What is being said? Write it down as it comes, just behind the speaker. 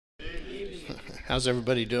How's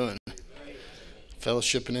everybody doing?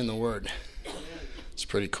 Fellowshipping in the Word. It's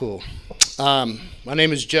pretty cool. My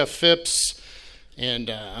name is Jeff Phipps, and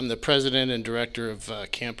I'm the president and director of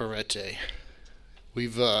Chafer.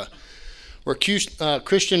 We're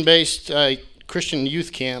Christian-based Christian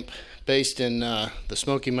youth camp based in the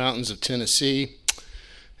Smoky Mountains of Tennessee,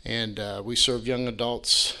 and we serve young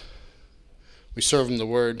adults. We serve them the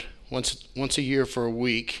Word once a year for a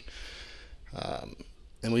week.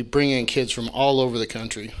 And we bring in kids from all over the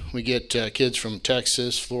country. We get kids from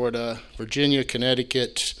Texas, Florida, Virginia,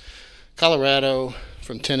 Connecticut, Colorado,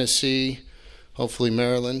 from Tennessee, hopefully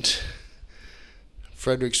Maryland,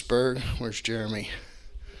 Fredericksburg. Where's Jeremy?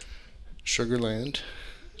 Sugar Land.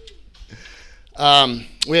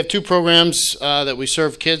 We have two programs that we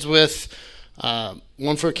serve kids with.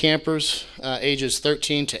 One for campers, ages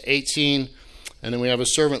 13 to 18. And then we have a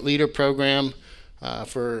servant leader program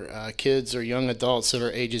for kids or young adults that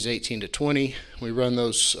are ages 18 to 20. We run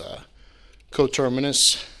those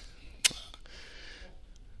coterminous.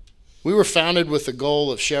 We were founded with the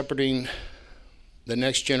goal of shepherding the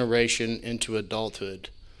next generation into adulthood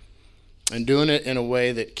and doing it in a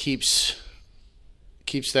way that keeps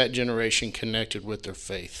that generation connected with their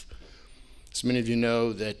faith. As many of you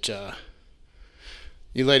know that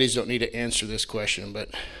you ladies don't need to answer this question, but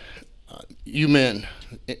you men,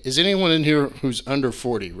 is anyone in here who's under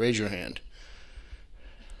 40? Raise your hand.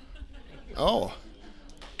 Oh,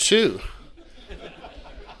 2.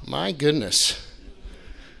 My goodness.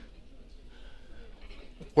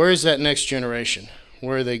 Where is that next generation?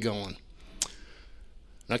 Where are they going?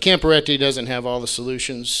 Now, Camperetti doesn't have all the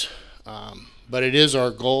solutions, but it is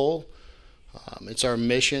our goal. It's our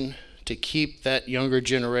mission to keep that younger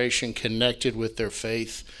generation connected with their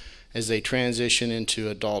faith as they transition into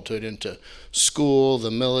adulthood, into school, the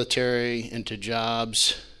military, into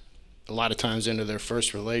jobs, a lot of times into their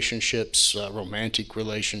first relationships, romantic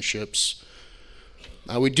relationships.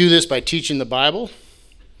 We do this by teaching the Bible.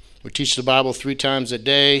 We teach the Bible 3 times a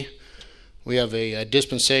day. We have a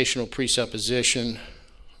dispensational presupposition,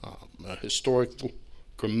 a historical,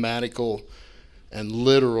 grammatical, and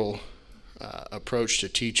literal approach to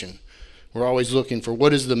teaching. We're always looking for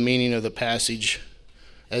what is the meaning of the passage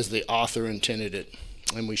as the author intended it,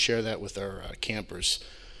 and we share that with our campers.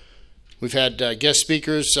 We've had guest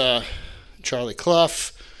speakers, Charlie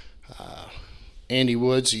Clough, Andy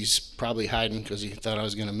Woods. He's probably hiding because he thought I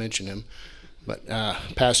was going to mention him, but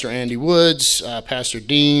Pastor Andy Woods, Pastor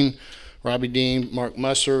Dean, Robbie Dean, Mark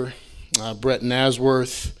Musser, Brett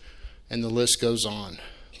Nasworth, and the list goes on.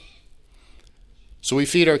 So we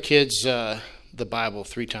feed our kids the Bible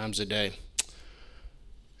 3 times a day.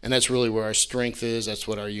 And that's really where our strength is. That's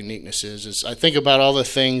what our uniqueness is I think about all the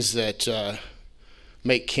things that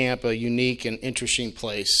make camp a unique and interesting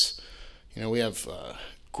place. You know, we have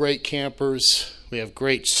great campers. We have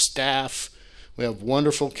great staff. We have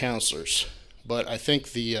wonderful counselors. But I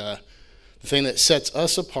think the thing that sets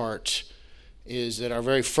us apart is that our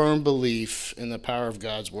very firm belief in the power of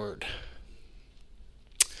God's Word.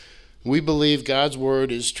 We believe God's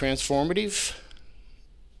Word is transformative.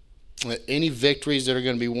 Any victories that are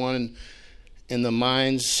going to be won in the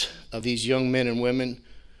minds of these young men and women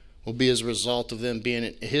will be as a result of them being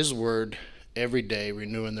in His Word every day,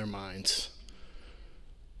 renewing their minds.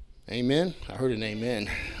 Amen? I heard an amen.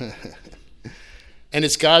 And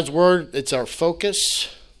it's God's Word. It's our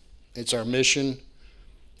focus. It's our mission.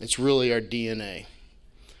 It's really our DNA.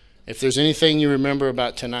 If there's anything you remember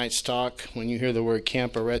about tonight's talk, when you hear the word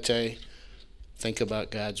Camperete, think about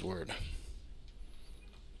God's Word.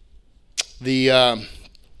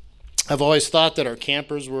 I've always thought that our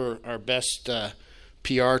campers were our best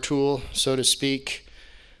PR tool, so to speak.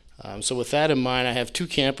 So with that in mind, I have 2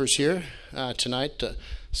 campers here tonight.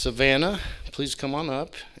 Savannah, please come on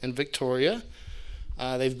up, and Victoria.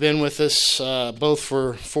 They've been with us both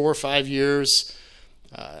for 4 or 5 years.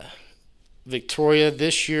 Victoria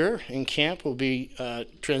this year in camp will be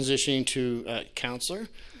transitioning to counselor.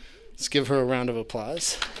 Let's give her a round of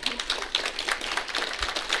applause.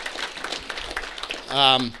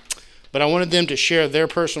 But I wanted them to share their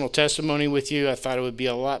personal testimony with you. I thought it would be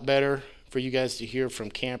a lot better for you guys to hear from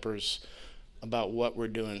campers about what we're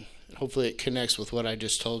doing. Hopefully it connects with what I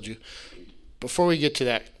just told you. Before we get to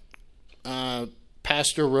that,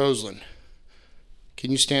 Pastor Roseland, can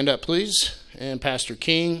you stand up, please? And Pastor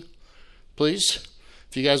King, please.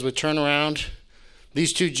 If you guys would turn around.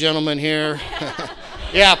 These 2 gentlemen here.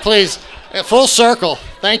 Yeah, please. Full circle.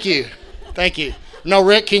 Thank you. Thank you. No,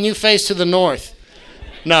 Rick, can you face to the north?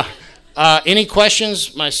 No. Any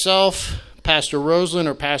questions, myself, Pastor Roseland,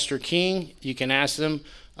 or Pastor King, you can ask them,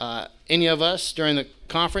 any of us, during the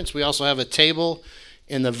conference. We also have a table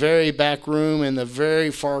in the very back room in the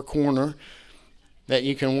very far corner that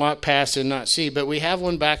you can walk past and not see, but we have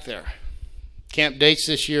one back there. Camp dates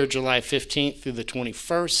this year, July 15th through the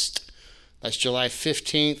 21st. That's July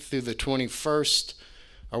 15th through the 21st.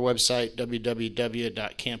 Our website,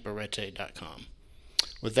 www.camparete.com.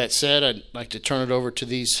 With that said, I'd like to turn it over to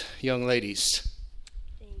these young ladies.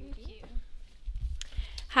 Thank you.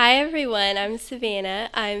 Hi, everyone. I'm Savannah.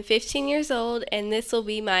 I'm 15 years old, and this will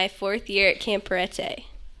be my 4th year at Camp Arete.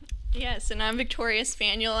 Yes, and I'm Victoria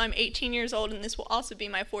Spaniel. I'm 18 years old, and this will also be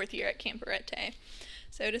my 4th year at Camp Arete.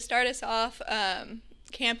 So to start us off,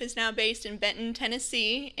 camp is now based in Benton,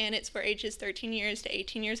 Tennessee, and it's for ages 13 years to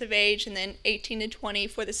 18 years of age, and then 18 to 20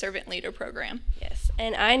 for the Servant Leader program. Yes,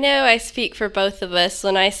 and I know I speak for both of us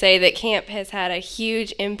when I say that camp has had a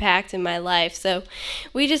huge impact in my life. So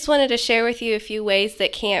we just wanted to share with you a few ways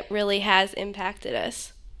that camp really has impacted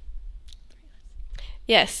us.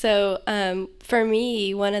 Yes, so for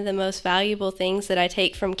me, one of the most valuable things that I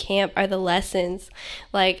take from camp are the lessons,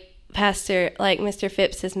 like Mr.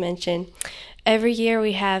 Phipps has mentioned. Every year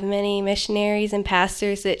we have many missionaries and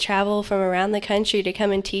pastors that travel from around the country to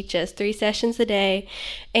come and teach us 3 sessions a day,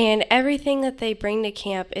 and everything that they bring to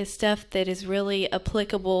camp is stuff that is really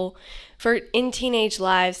applicable for in teenage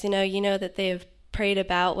lives. You know that they have prayed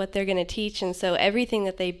about what they're going to teach, and so everything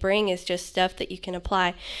that they bring is just stuff that you can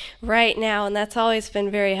apply right now, and that's always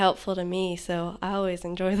been very helpful to me, so I always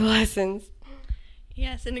enjoy the lessons.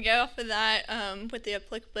 Yes, and to go off of that, with the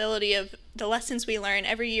applicability of the lessons we learn,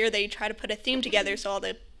 every year they try to put a theme together, so all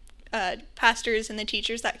the pastors and the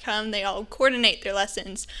teachers that come, they all coordinate their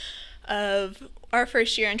lessons. Of our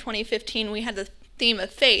first year in 2015, we had the theme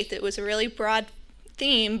of faith. It was a really broad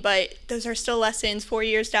theme, but those are still lessons 4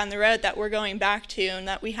 years down the road that we're going back to and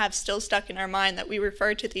that we have still stuck in our mind, that we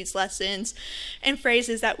refer to these lessons and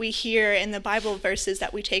phrases that we hear in the Bible verses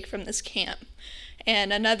that we take from this camp.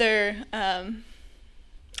 And another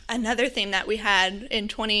thing that we had in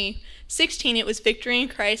 2016, it was victory in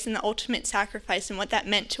Christ and the ultimate sacrifice and what that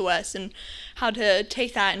meant to us and how to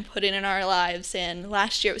take that and put it in our lives. And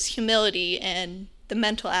last year it was humility and the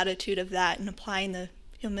mental attitude of that and applying the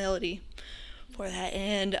humility for that.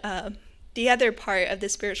 And the other part of the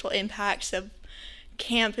spiritual impacts of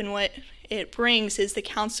camp and what it brings is the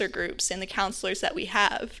counselor groups and the counselors that we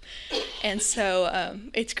have. And so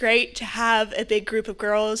it's great to have a big group of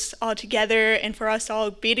girls all together and for us to all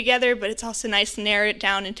be together, but it's also nice to narrow it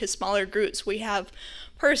down into smaller groups. We have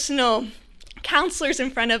personal counselors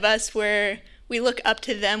in front of us where we look up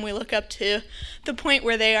to them, we look up to the point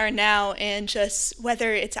where they are now, and just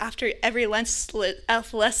whether it's after every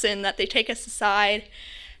lesson that they take us aside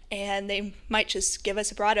and they might just give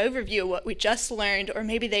us a broad overview of what we just learned, or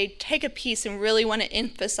maybe they take a piece and really want to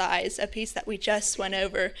emphasize a piece that we just went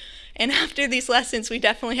over. And after these lessons, we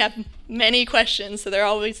definitely have many questions, so they're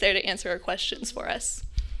always there to answer our questions for us.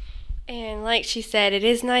 And like she said, it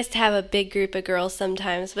is nice to have a big group of girls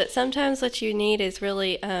sometimes, but sometimes what you need is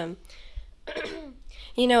really a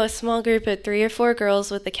small group of 3 or 4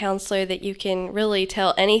 girls with a counselor that you can really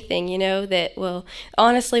tell anything, that will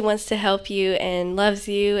honestly wants to help you and loves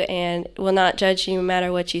you and will not judge you no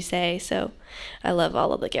matter what you say. So I love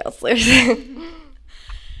all of the counselors.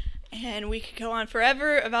 And we could go on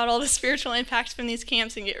forever about all the spiritual impacts from these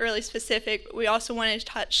camps and get really specific, but we also wanted to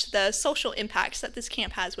touch the social impacts that this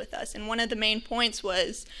camp has with us. And one of the main points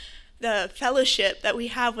was the fellowship that we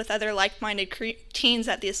have with other like-minded teens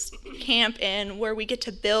at this camp, and where we get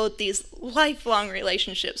to build these lifelong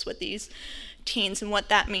relationships with these teens and what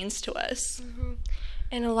that means to us. Mm-hmm.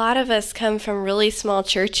 And a lot of us come from really small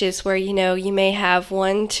churches where, you may have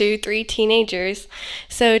 1, 2, 3 teenagers.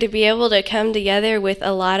 So to be able to come together with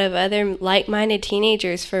a lot of other like-minded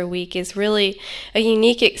teenagers for a week is really a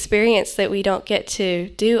unique experience that we don't get to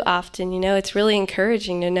do often. It's really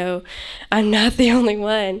encouraging to know I'm not the only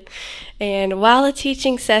one. And while the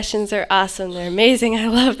teaching sessions are awesome, they're amazing, I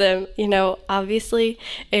love them, obviously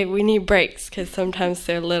we need breaks because sometimes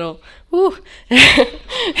they're a little, woo.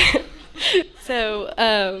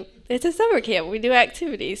 So it's a summer camp. We do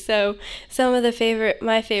activities. So some of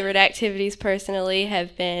my favorite activities personally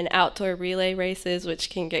have been outdoor relay races,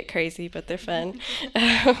 which can get crazy, but they're fun.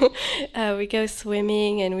 We go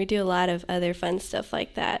swimming, and we do a lot of other fun stuff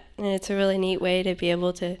like that. And it's a really neat way to be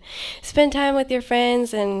able to spend time with your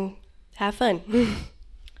friends and have fun.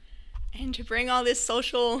 And to bring all this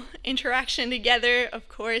social interaction together, of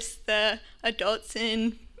course, the adults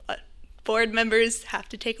and board members have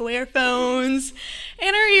to take away our phones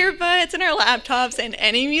and our earbuds and our laptops and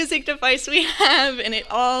any music device we have, and it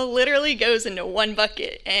all literally goes into one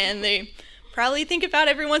bucket. And they probably think about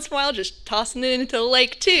every once in a while just tossing it into the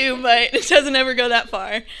lake too, but it doesn't ever go that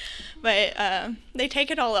far. But they take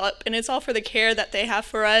it all up, and it's all for the care that they have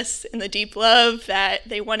for us and the deep love that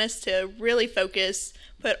they want us to really focus,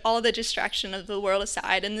 put all the distraction of the world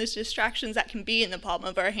aside, and those distractions that can be in the palm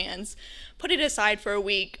of our hands, put it aside for a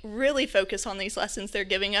week, really focus on these lessons they're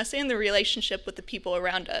giving us and the relationship with the people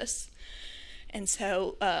around us. And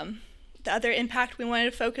so the other impact we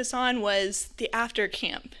wanted to focus on was the after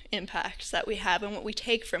camp impacts that we have and what we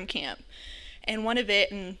take from camp. And one of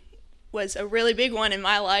it was a really big one in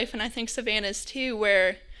my life, and I think Savannah's too,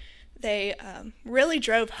 where they really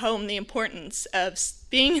drove home the importance of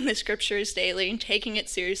being in the scriptures daily and taking it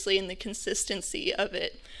seriously and the consistency of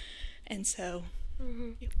it. And so,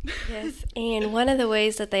 Yes, and one of the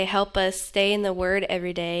ways that they help us stay in the Word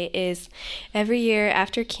every day is every year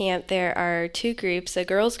after camp there are two groups, a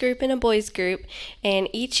girls group and a boys group, and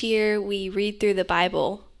each year we read through the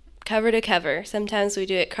Bible cover to cover. Sometimes we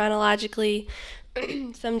do it chronologically,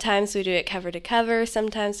 sometimes we do it cover to cover,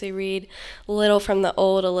 sometimes we read a little from the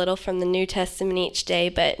Old, a little from the New Testament each day,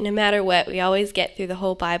 but no matter what, we always get through the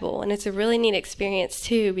whole Bible, and it's a really neat experience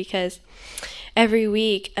too, because every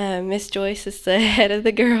week, Miss Joyce is the head of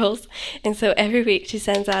the girls, and so every week she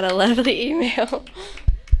sends out a lovely email.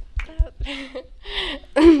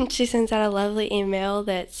 She sends out a lovely email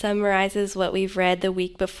that summarizes what we've read the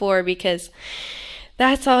week before, because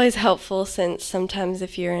that's always helpful, since sometimes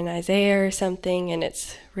if you're in Isaiah or something and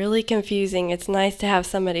it's really confusing, it's nice to have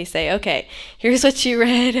somebody say, okay, here's what you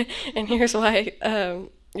read, and here's why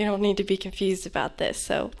you don't need to be confused about this.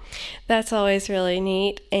 So that's always really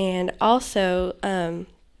neat. And also,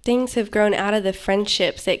 things have grown out of the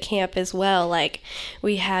friendships at camp as well. Like,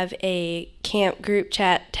 we have a camp group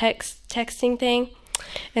chat texting thing.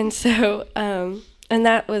 And so, and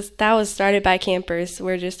that was started by campers.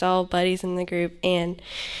 We're just all buddies in the group. And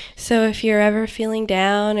so if you're ever feeling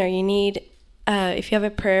down, or you need if you have a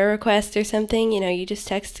prayer request or something, you just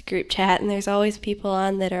text the group chat, and there's always people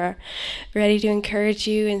on that are ready to encourage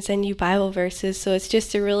you and send you Bible verses. So it's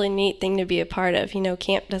just a really neat thing to be a part of.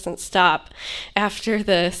 Camp doesn't stop after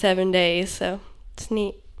the 7 days, so it's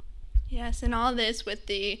neat. Yes, and all this with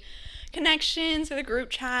the connections or the group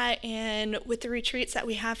chat and with the retreats that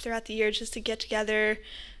we have throughout the year just to get together,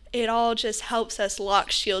 it all just helps us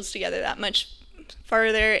lock shields together that much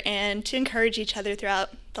further and to encourage each other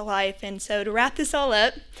throughout the life. And so to wrap this all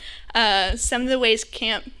up, some of the ways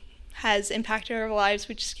camp has impacted our lives,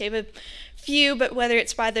 we just gave a few, but whether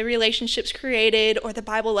it's by the relationships created or the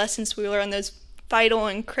Bible lessons we learn, those vital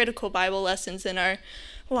and critical Bible lessons in our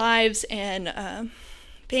lives, and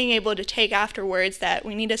being able to take afterwards that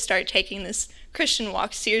we need to start taking this Christian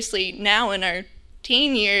walk seriously now in our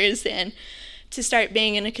teen years, and to start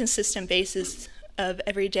being in a consistent basis of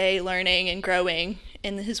everyday learning and growing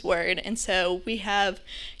in His Word. And so we have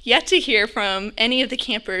yet to hear from any of the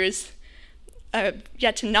campers,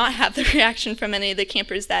 yet to not have the reaction from any of the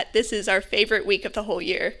campers that this is our favorite week of the whole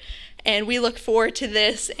year. And we look forward to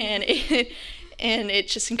this, and it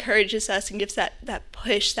just encourages us and gives that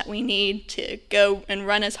push that we need to go and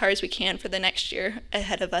run as hard as we can for the next year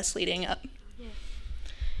ahead of us leading up.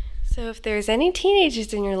 So if there's any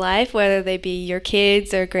teenagers in your life, whether they be your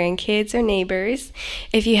kids or grandkids or neighbors,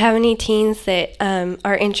 if you have any teens that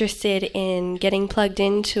are interested in getting plugged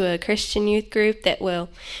into a Christian youth group that will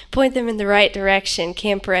point them in the right direction,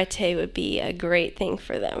 Camp Arete would be a great thing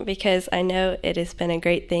for them, because I know it has been a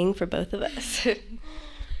great thing for both of us.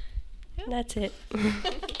 That's it.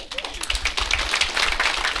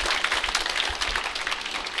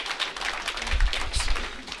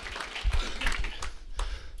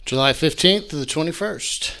 July 15th to the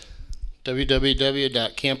 21st,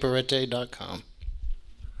 www.camparete.com.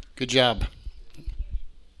 Good job.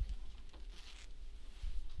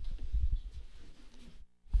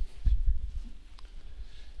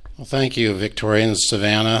 Well, thank you, Victoria and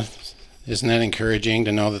Savannah. Isn't that encouraging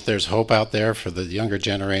to know that there's hope out there for the younger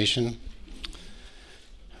generation?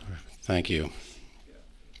 Thank you.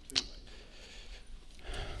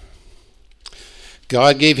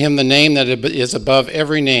 God gave him the name that is above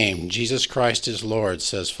every name. Jesus Christ is Lord,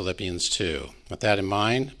 says Philippians 2. With that in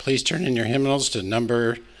mind, please turn in your hymnals to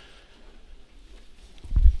number,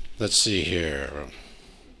 let's see here.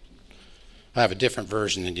 I have a different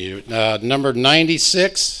version than you. Number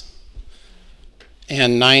 96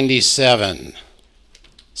 and 97.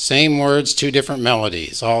 Same words, two different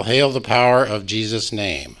melodies. All hail the power of Jesus'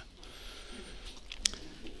 name.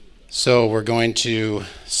 So we're going to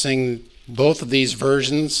sing both of these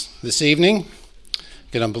versions this evening.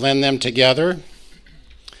 Going to blend them together.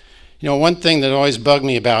 One thing that always bugged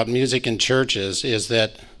me about music in churches is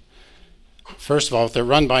that, first of all, if they're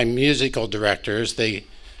run by musical directors, they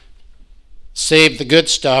save the good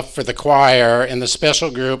stuff for the choir and the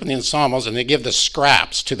special group and the ensembles, and they give the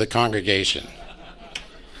scraps to the congregation.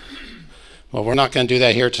 Well, we're not going to do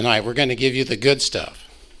that here tonight. We're going to give you the good stuff.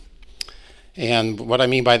 And what I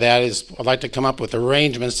mean by that is I'd like to come up with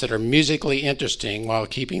arrangements that are musically interesting while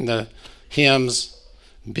keeping the hymns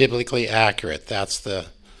biblically accurate. That's the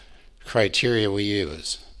criteria we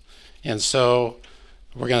use. And so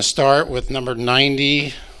we're going to start with number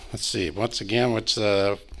 90. Let's see, once again, what's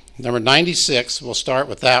number 96. We'll start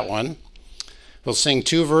with that one. We'll sing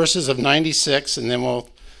 2 verses of 96, and then we'll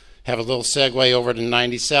have a little segue over to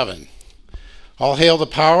 97. All Hail the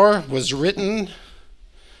Power was written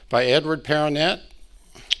by Edward Peronet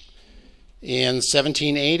in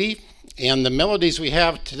 1780, and the melodies we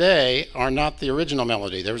have today are not the original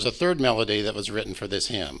melody. There was a third melody that was written for this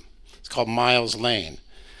hymn. It's called Miles Lane.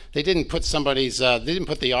 They didn't put they didn't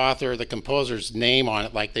put the author or the composer's name on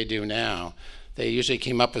it like they do now. They usually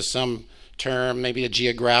came up with some term, maybe a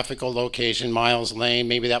geographical location, Miles Lane.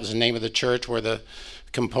 Maybe that was the name of the church where the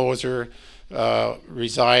composer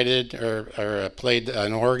resided or played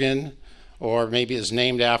an organ, or maybe it's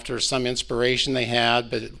named after some inspiration they had,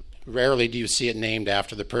 but rarely do you see it named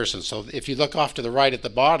after the person. So if you look off to the right at the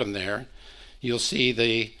bottom there, you'll see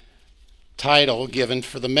the title given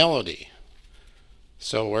for the melody.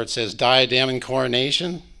 So where it says Diadem and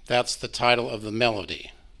Coronation, that's the title of the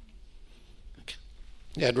melody.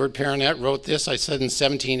 Edward Peronet wrote this, I said, in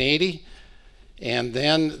 1780. And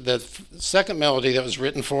then the second melody that was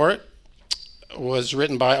written for it was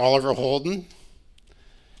written by Oliver Holden.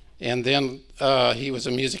 And then he was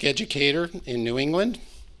a music educator in New England.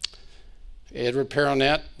 Edward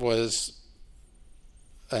Peronet was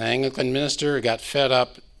an Anglican minister who got fed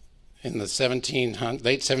up in the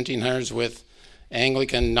late 1700s with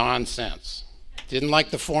Anglican nonsense. Didn't like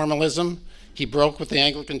the formalism. He broke with the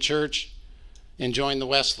Anglican Church and joined the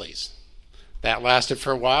Wesleys. That lasted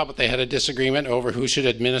for a while, but they had a disagreement over who should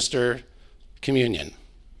administer communion.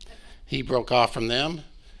 He broke off from them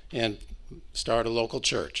and started a local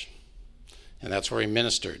church, and that's where he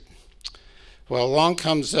ministered. Well, along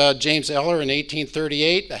comes James Eller in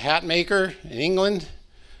 1838, a hat maker in England,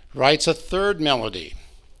 writes a third melody,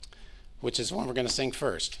 which is one we're going to sing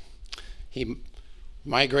first. He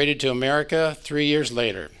migrated to America 3 years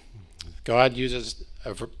later. God uses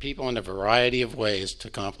people in a variety of ways to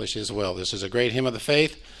accomplish his will. This is a great hymn of the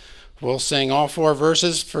faith. We'll sing all 4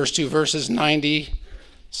 verses. First 2 verses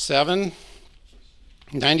 97.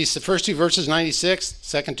 First 2 verses 96.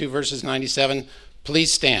 Second 2 verses 97.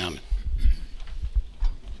 Please stand.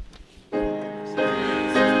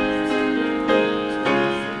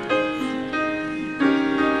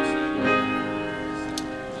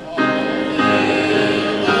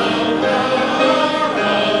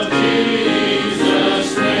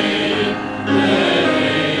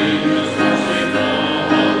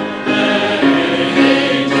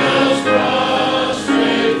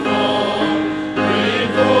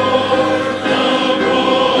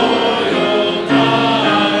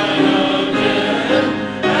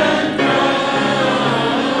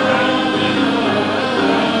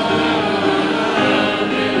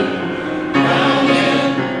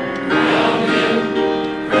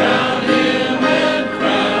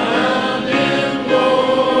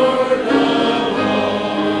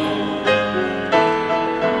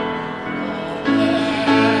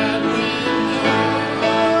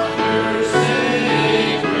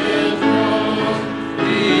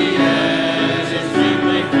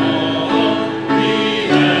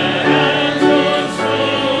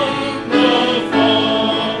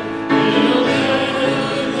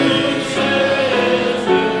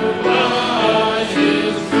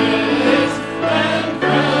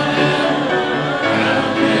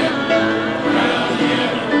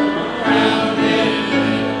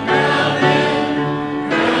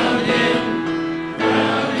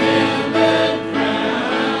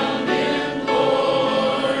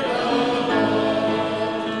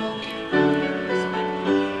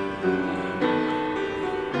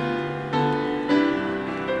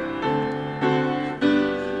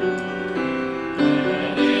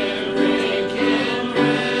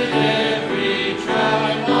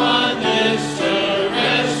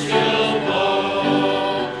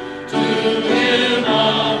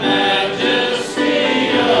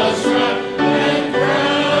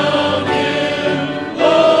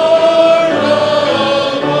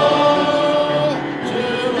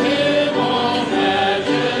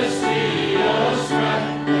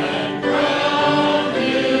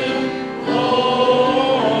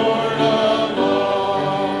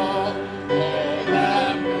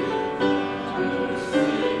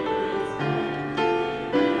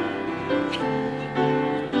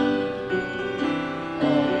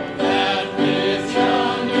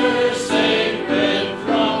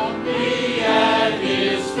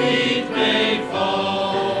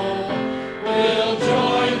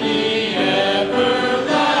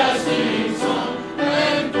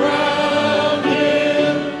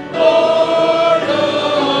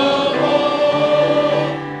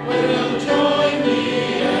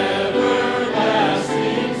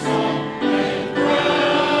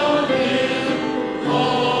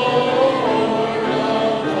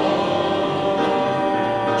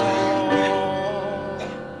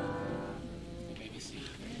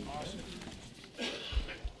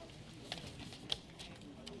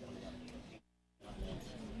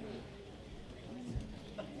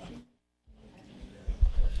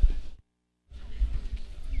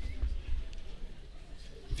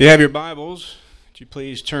 If you have your Bibles, would you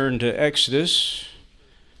please turn to Exodus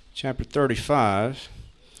chapter 35.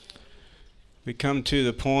 We come to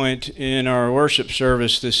the point in our worship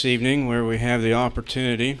service this evening where we have the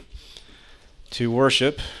opportunity to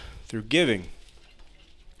worship through giving.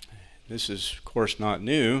 This is, of course, not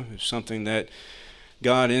new. It's something that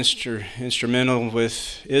God instrumental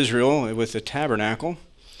with Israel, with the tabernacle.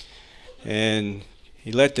 And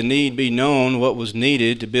He let the need be known what was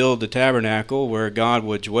needed to build the tabernacle where God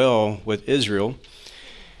would dwell with Israel.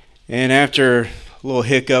 And after a little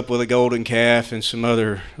hiccup with a golden calf and some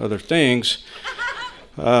other things,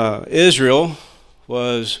 Israel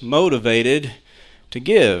was motivated to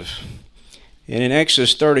give. And in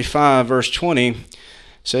Exodus 35, verse 20,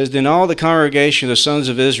 says, Then all the congregation of the sons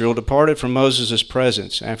of Israel departed from Moses'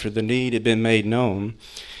 presence after the need had been made known.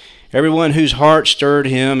 Everyone whose heart stirred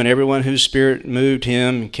him and everyone whose spirit moved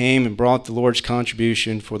him came and brought the Lord's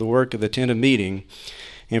contribution for the work of the tent of meeting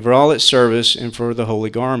and for all its service and for the holy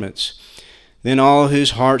garments. Then all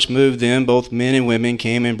whose hearts moved them, both men and women,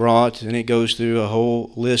 came and brought, and it goes through a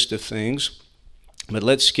whole list of things. But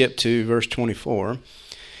let's skip to verse 24.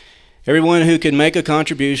 Everyone who could make a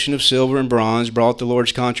contribution of silver and bronze brought the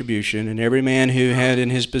Lord's contribution, and every man who had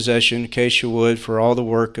in his possession acacia wood for all the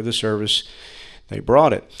work of the service, they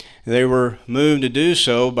brought it. They were moved to do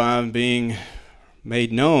so by being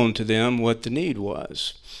made known to them what the need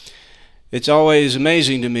was. It's always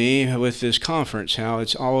amazing to me with this conference how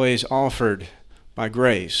it's always offered by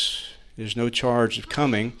grace. There's no charge of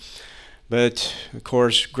coming, but of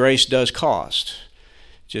course grace does cost.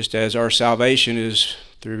 Just as our salvation is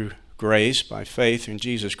through grace by faith in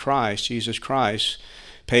Jesus Christ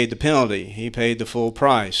paid the penalty. He paid the full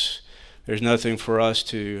price. There's nothing for us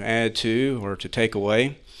to add to or to take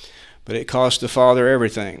away, but it cost the Father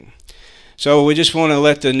everything. So we just want to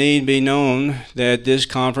let the need be known that this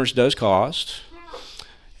conference does cost,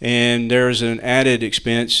 and there's an added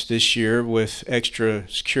expense this year with extra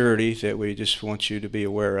security that we just want you to be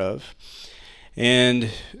aware of.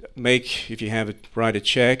 And if you have to write a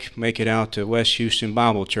check, make it out to West Houston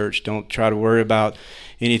Bible Church. Don't try to worry about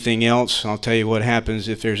anything else. I'll tell you what happens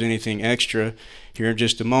if there's anything extra here in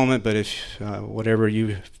just a moment, but if whatever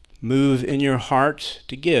you move in your heart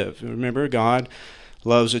to give. Remember, God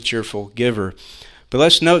loves a cheerful giver. But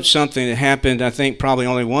let's note something that happened, I think, probably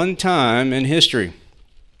only one time in history.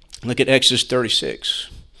 Look at Exodus 36.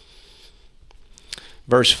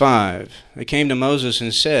 Verse 5. They came to Moses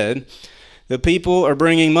and said, The people are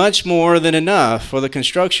bringing much more than enough for the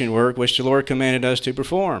construction work which the Lord commanded us to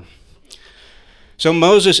perform. So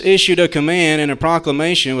Moses issued a command, and a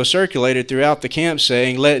proclamation was circulated throughout the camp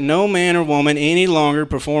saying, Let no man or woman any longer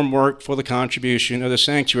perform work for the contribution of the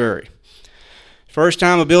sanctuary. First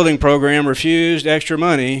time a building program refused extra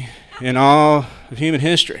money in all of human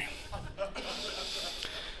history.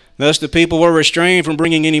 Thus the people were restrained from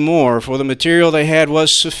bringing any more, for the material they had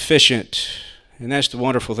was sufficient. And that's the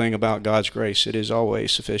wonderful thing about God's grace. It is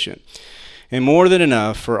always sufficient, and more than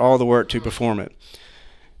enough for all the work to perform it.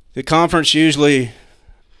 The conference usually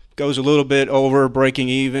goes a little bit over, breaking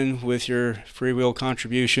even with your free will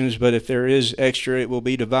contributions, but if there is extra, it will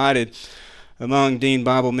be divided among Dean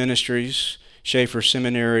Bible Ministries, Chafer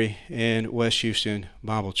Seminary, and West Houston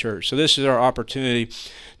Bible Church. So this is our opportunity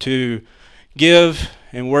to give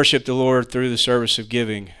and worship the Lord through the service of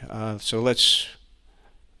giving. So let's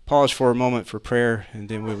pause for a moment for prayer, and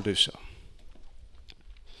then we will do so.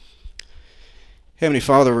 Heavenly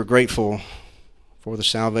Father, we're grateful for the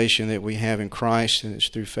salvation that we have in Christ, and it's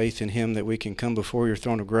through faith in Him that we can come before your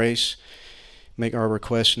throne of grace, make our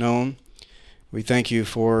requests known. We thank you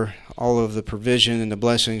for all of the provision and the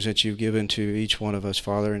blessings that you've given to each one of us,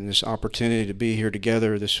 Father, and this opportunity to be here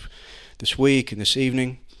together this week and this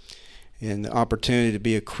evening, and the opportunity to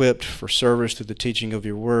be equipped for service through the teaching of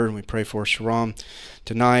your word. And we pray for Shahram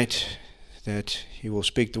tonight, that he will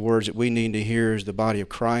speak the words that we need to hear as the body of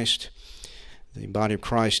Christ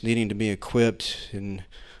needing to be equipped and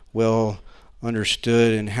well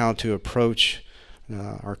understood in how to approach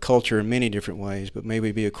our culture in many different ways, but may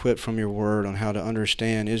we be equipped from your word on how to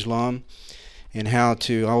understand Islam and how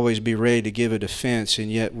to always be ready to give a defense, and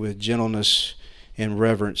yet with gentleness and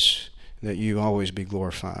reverence, that you always be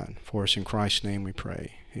glorified. For us in Christ's name we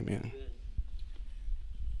pray. Amen.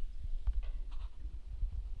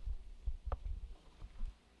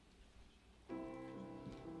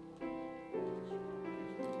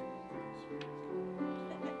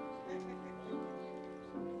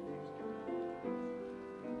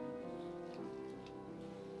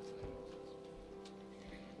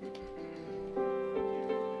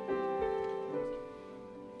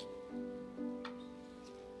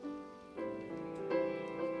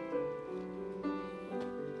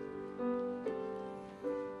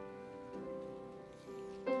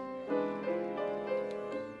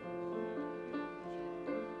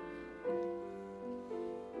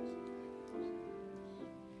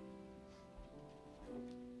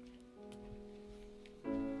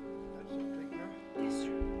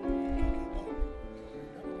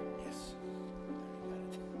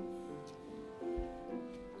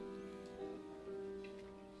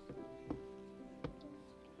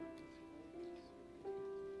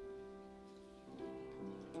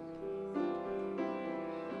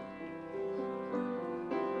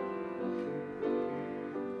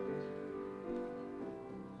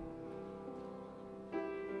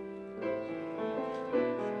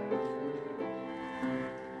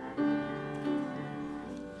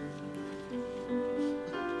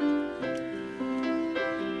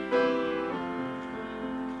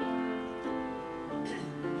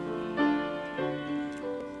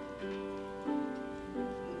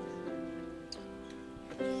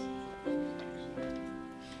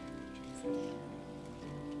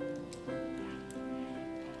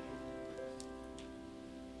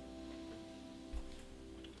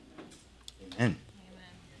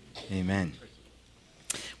 Amen.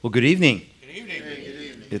 Well, good evening. Good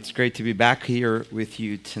evening. It's great to be back here with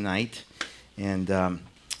you tonight. And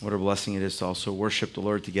what a blessing it is to also worship the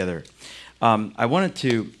Lord together. I wanted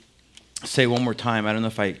to say one more time, I don't know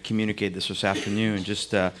if I communicated this afternoon,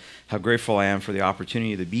 just how grateful I am for the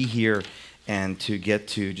opportunity to be here and to get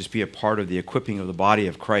to just be a part of the equipping of the body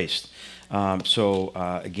of Christ.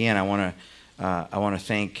 Again, I want to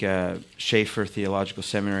thank Chafer, Theological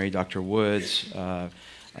Seminary, Dr. Woods,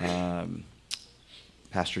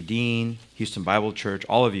 Pastor Dean, Houston Bible Church,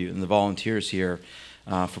 all of you and the volunteers here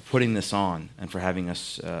for putting this on and for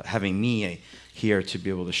having me here to be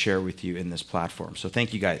able to share with you in this platform. So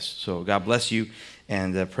thank you guys. So God bless you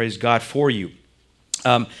and praise God for you.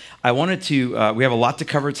 I wanted to, we have a lot to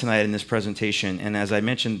cover tonight in this presentation, and as I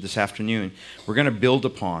mentioned this afternoon, we're going to build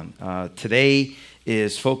upon. Today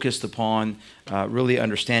is focused upon really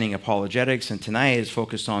understanding apologetics, and tonight is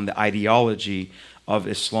focused on the ideology of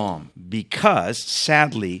Islam, because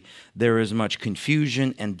sadly there is much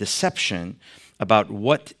confusion and deception about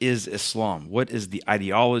what is Islam, what is the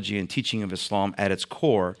ideology and teaching of Islam at its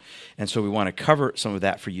core, and so we want to cover some of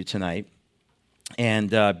that for you tonight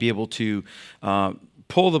and be able to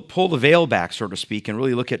pull the veil back, so to speak, and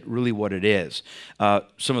really look at really what it is.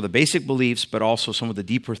 Some of the basic beliefs, but also some of the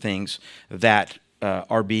deeper things that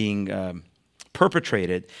are being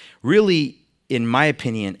perpetrated, really, in my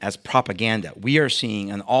opinion, as propaganda. We are seeing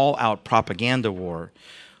an all-out propaganda war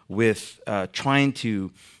with trying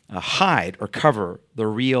to hide or cover the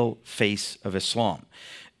real face of Islam.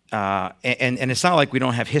 And it's not like we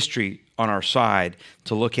don't have history on our side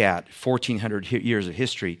to look at 1,400 years of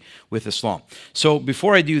history with Islam. So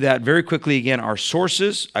before I do that, very quickly again, our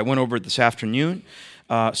sources, I went over it this afternoon.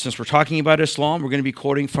 Since we're talking about Islam, we're going to be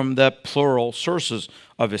quoting from the plural sources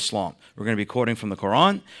of Islam. We're going to be quoting from the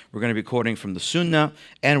Quran, we're going to be quoting from the Sunnah,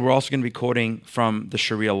 and we're also going to be quoting from the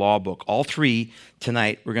Sharia law book. All three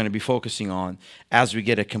tonight we're going to be focusing on as we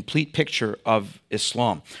get a complete picture of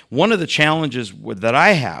Islam. One of the challenges that I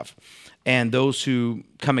have, and those who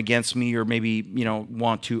come against me or maybe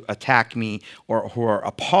want to attack me or who are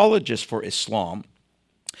apologists for Islam,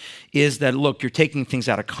 is that, look, you're taking things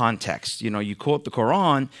out of context. You quote the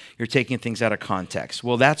Quran, you're taking things out of context.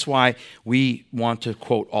 Well, that's why we want to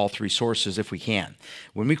quote all three sources if we can.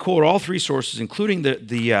 When we quote all three sources, including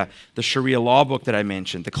the Sharia law book that I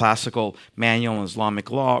mentioned, the classical manual on Islamic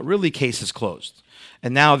law, really case is closed.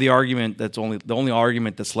 And now the only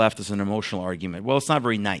argument that's left is an emotional argument. Well, it's not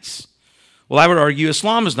very nice. Well, I would argue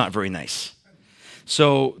Islam is not very nice.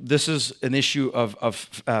 So this is an issue of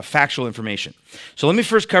factual information. So let me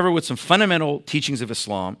first cover with some fundamental teachings of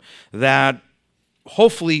Islam that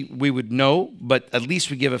hopefully we would know, but at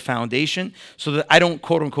least we give a foundation so that I don't,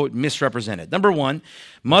 quote unquote, misrepresent it. Number one,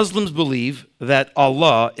 Muslims believe that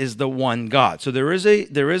Allah is the one God. So there is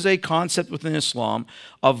a concept within Islam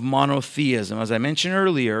of monotheism. As I mentioned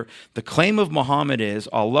earlier, the claim of Muhammad is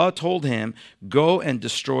Allah told him, go and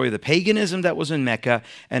destroy the paganism that was in Mecca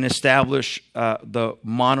and establish the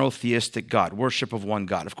monotheistic God, worship of one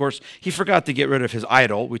God. Of course, he forgot to get rid of his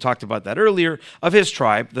idol. We talked about that earlier, of his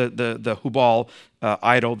tribe, the Hubal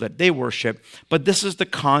idol that they worship. But this is the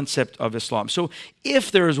concept of Islam. So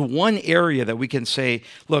if there is one area that we can say,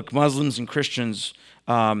 look, Muslims and Christians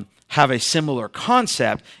have a similar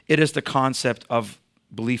concept, it is the concept of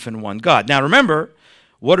belief in one God. Now remember,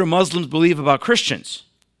 what do Muslims believe about Christians?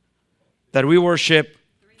 That we worship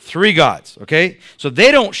three gods, okay? So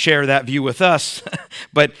they don't share that view with us,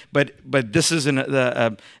 but this is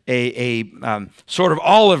a sort of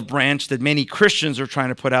olive branch that many Christians are trying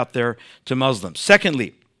to put out there to Muslims.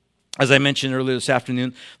 Secondly, as I mentioned earlier this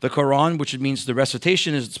afternoon, the Quran, which means the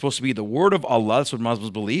recitation is supposed to be the word of Allah. That's what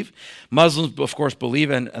Muslims believe. Muslims, of course, believe,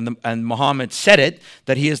 and Muhammad said it,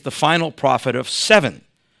 that he is the final prophet of 7,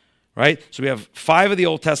 right? So we have 5 of the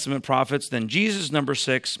Old Testament prophets, then Jesus, number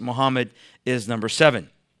 6, Muhammad is number 7.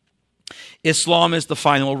 Islam is the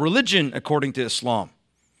final religion, according to Islam.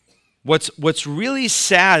 What's really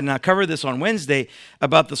sad, and I'll cover this on Wednesday,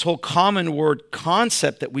 about this whole common word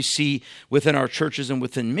concept that we see within our churches and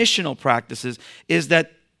within missional practices, is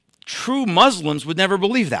that true Muslims would never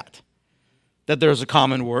believe that there's a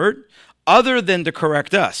common word, other than to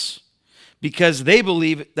correct us, because they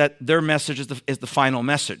believe that their message is the final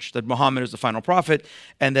message, that Muhammad is the final prophet,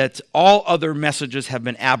 and that all other messages have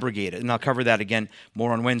been abrogated. And I'll cover that again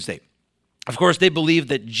more on Wednesday. Of course, they believe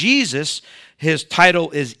that Jesus, his title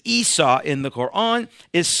is Isa in the Quran,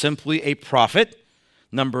 is simply a prophet.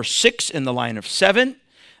 Number 6 in the line of 7,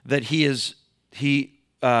 that he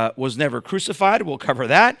was never crucified. We'll cover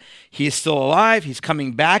that. He is still alive. He's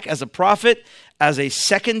coming back as a prophet, as a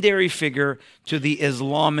secondary figure to the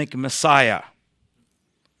Islamic Messiah.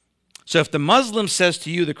 So if the Muslim says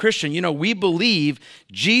to you, the Christian, we believe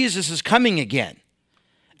Jesus is coming again.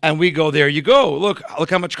 And we go, there you go. Look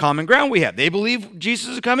how much common ground we have. They believe Jesus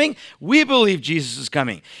is coming. We believe Jesus is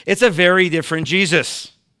coming. It's a very different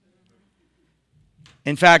Jesus.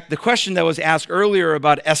 In fact, the question that was asked earlier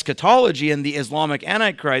about eschatology and the Islamic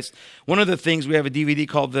Antichrist, one of the things, we have a DVD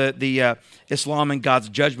called the Islam and God's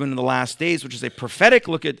Judgment in the Last Days, which is a prophetic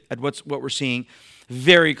look at what we're seeing.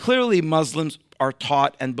 Very clearly, Muslims are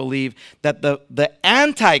taught and believe that the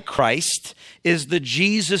Antichrist is the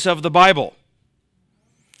Jesus of the Bible.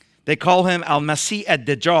 They call him Al-Masih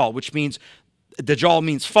ad-Dajjal, which means, Dajjal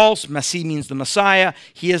means false, Masih means the Messiah.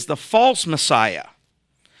 He is the false Messiah.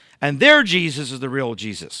 And their Jesus is the real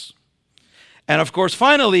Jesus. And of course,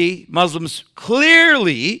 finally, Muslims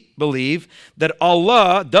clearly believe that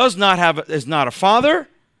Allah is not a father,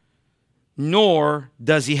 nor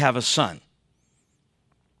does he have a son.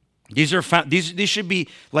 These should be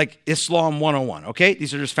like Islam 101, okay?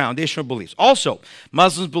 These are just foundational beliefs. Also,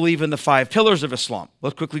 Muslims believe in the 5 pillars of Islam.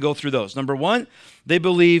 Let's quickly go through those. Number 1, they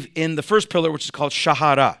believe in the first pillar, which is called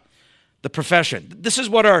Shahada, the profession. This is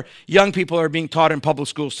what our young people are being taught in public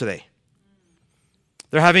schools today.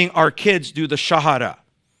 They're having our kids do the Shahada.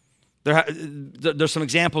 There's some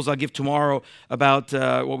examples I'll give tomorrow about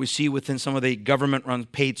what we see within some of the government-run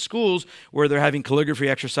paid schools where they're having calligraphy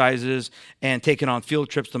exercises and taking on field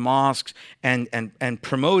trips to mosques and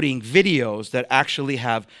promoting videos that actually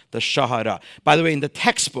have the Shahada. By the way, in the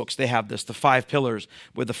textbooks, they have this, the 5 pillars,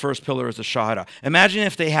 where the first pillar is the Shahada. Imagine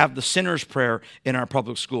if they have the sinner's prayer in our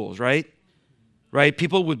public schools, right? Right?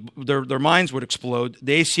 People would, their minds would explode.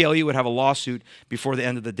 The ACLU would have a lawsuit before the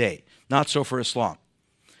end of the day. Not so for Islam.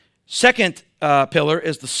 Second pillar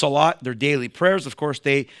is the salat, their daily prayers. Of course,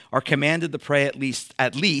 they are commanded to pray at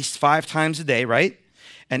least 5 times a day, right?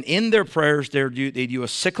 And in their prayers, they do a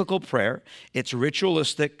cyclical prayer. It's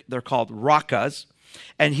ritualistic. They're called rakas.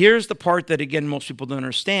 And here's the part that, again, most people don't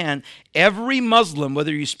understand. Every Muslim,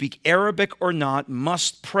 whether you speak Arabic or not,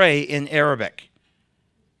 must pray in Arabic.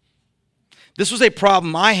 This was a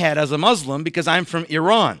problem I had as a Muslim because I'm from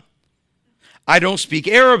Iran. I don't speak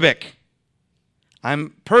Arabic.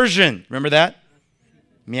 I'm Persian. Remember that?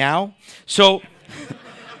 Meow. So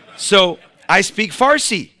I speak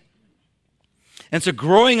Farsi. And so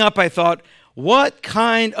growing up, I thought, what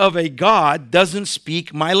kind of a God doesn't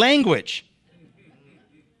speak my language?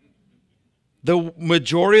 The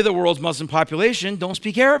majority of the world's Muslim population don't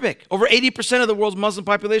speak Arabic. Over 80% of the world's Muslim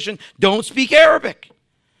population don't speak Arabic.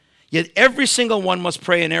 Yet every single one must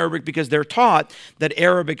pray in Arabic because they're taught that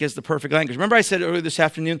Arabic is the perfect language. Remember I said earlier this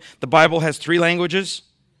afternoon, the Bible has 3 languages?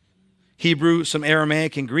 Hebrew, some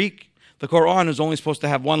Aramaic, and Greek. The Quran is only supposed to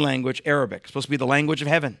have 1 language, Arabic. It's supposed to be the language of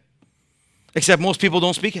heaven. Except most people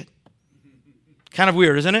don't speak it. Kind of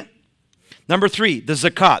weird, isn't it? Number 3, the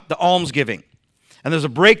zakat, the almsgiving. And there's a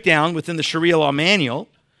breakdown within the Sharia law manual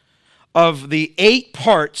of the 8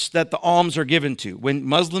 parts that the alms are given to. When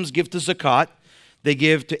Muslims give to zakat, they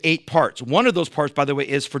give to 8 parts. One of those parts, by the way,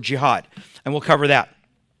 is for jihad, and we'll cover that.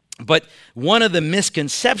 But one of the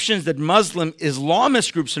misconceptions that Muslim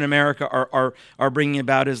Islamist groups in America are bringing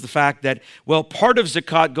about is the fact that, well, part of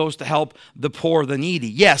zakat goes to help the poor, the needy.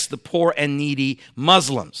 Yes, the poor and needy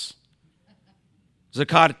Muslims.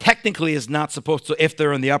 Zakat technically is not supposed to, if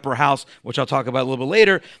they're in the upper house, which I'll talk about a little bit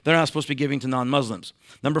later, they're not supposed to be giving to non-Muslims.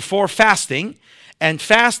 Number 4, fasting. And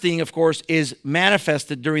fasting, of course, is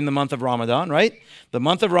manifested during the month of Ramadan, right? The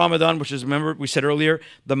month of Ramadan, which is, remember, we said earlier,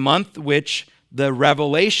 the month which the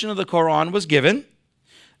revelation of the Quran was given.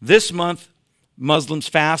 This month, Muslims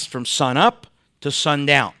fast from sun up to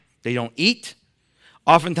sundown. They don't eat.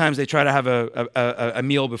 Oftentimes, they try to have a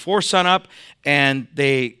meal before sun up, and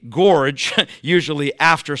they gorge, usually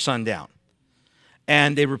after sundown.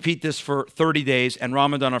 And they repeat this for 30 days. And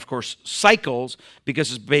Ramadan, of course, cycles because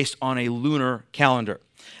it's based on a lunar calendar.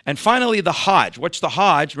 And finally, the Hajj. What's the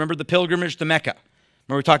Hajj? Remember the pilgrimage to Mecca.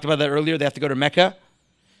 Remember we talked about that earlier? They have to go to Mecca.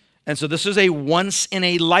 And so this is a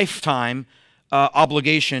once-in-a-lifetime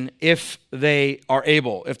obligation if they are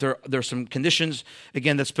able. If there's some conditions,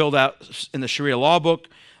 again, that's spelled out in the Sharia law book,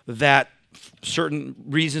 that certain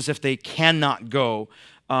reasons if they cannot go.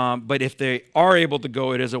 But if they are able to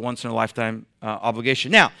go, it is a once-in-a-lifetime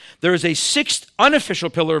obligation. Now, there is a 6th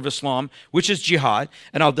unofficial pillar of Islam, which is jihad,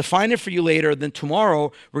 and I'll define it for you later. Then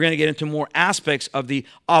tomorrow, we're going to get into more aspects of the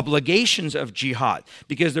obligations of jihad,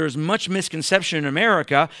 because there is much misconception in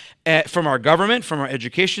America from our government, from our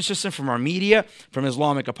education system, from our media, from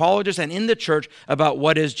Islamic apologists, and in the church about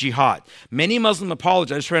what is jihad. Many Muslim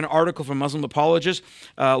apologists, I just read an article from Muslim apologists.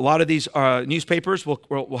 A lot of these newspapers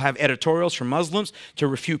will have editorials from Muslims to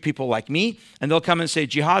refute people like me, and they'll come and say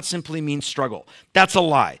jihad simply means struggle struggle. That's a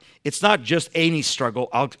lie. It's not just any struggle.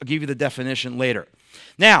 I'll give you the definition later.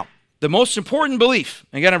 Now, the most important belief,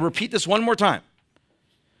 I'm going to repeat this one more time,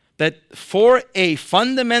 that for a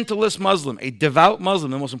fundamentalist Muslim, a devout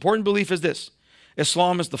Muslim, the most important belief is this: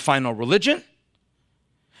 Islam is the final religion.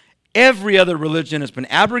 Every other religion has been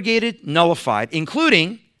abrogated, nullified,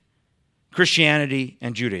 including Christianity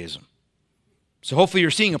and Judaism. So hopefully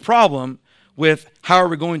you're seeing a problem with how are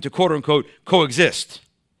we going to, quote unquote, coexist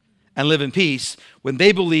and live in peace when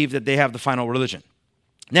they believe that they have the final religion.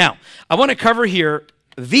 Now, I want to cover here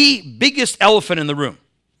the biggest elephant in the room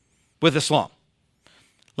with Islam.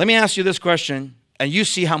 Let me ask you this question, and you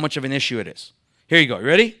see how much of an issue it is. Here you go. You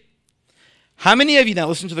ready? How many of you, now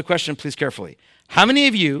listen to the question please carefully. How many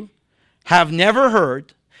of you have never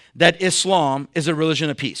heard that Islam is a religion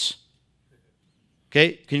of peace?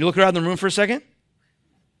 Okay, can you look around the room for a second?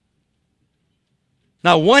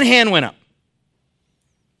 Now, one hand went up.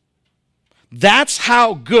 That's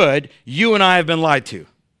how good you and I have been lied to.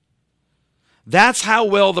 That's how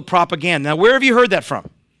well the propaganda. Now, where have you heard that from?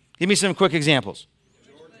 Give me some quick examples.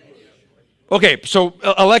 Okay, so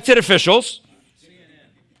elected officials,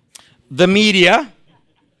 the media,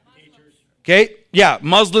 okay, yeah,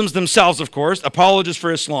 Muslims themselves, of course, apologists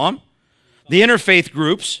for Islam, the interfaith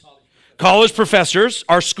groups, college professors,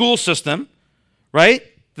 our school system, right?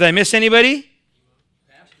 Did I miss anybody?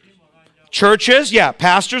 Churches, yeah,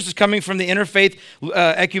 pastors is coming from the interfaith,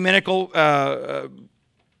 ecumenical,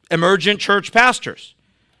 emergent church pastors.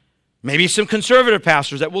 Maybe some conservative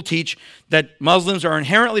pastors that will teach that Muslims are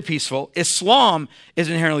inherently peaceful. Islam is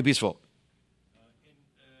inherently peaceful.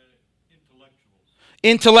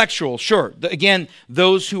 Intellectuals, sure. Again,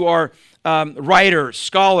 those who are writers,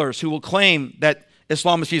 scholars who will claim that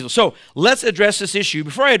Islam is peaceful. So let's address this issue.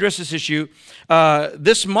 Before I address this issue,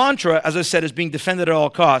 this mantra, as I said, is being defended at all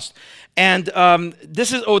costs. And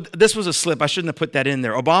this was a slip. I shouldn't have put that in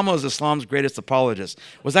there. Obama is Islam's greatest apologist.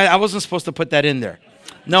 I wasn't supposed to put that in there.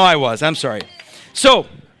 No, I was. I'm sorry. So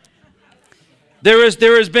there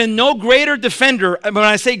has been no greater defender. When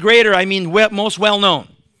I say greater, I mean most well-known.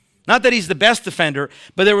 Not that he's the best defender,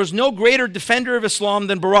 but there was no greater defender of Islam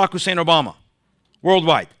than Barack Hussein Obama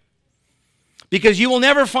worldwide. Because you will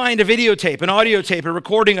never find a videotape, an audio tape, a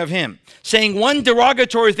recording of him saying one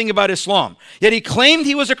derogatory thing about Islam. Yet he claimed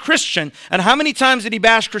he was a Christian, and how many times did he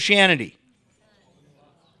bash Christianity?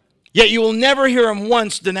 Yet you will never hear him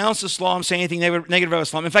once denounce Islam, say anything negative about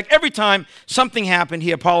Islam. In fact, every time something happened,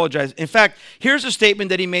 he apologized. In fact, here's a statement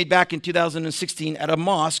that he made back in 2016 at a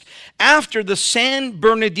mosque after the San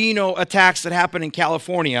Bernardino attacks that happened in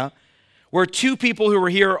California, where two people who were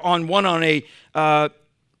here on a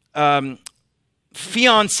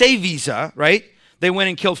fiancé visa, right? They went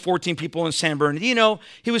and killed 14 people in San Bernardino.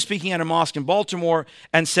 He was speaking at a mosque in Baltimore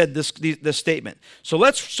and said this statement. So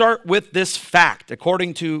let's start with this fact.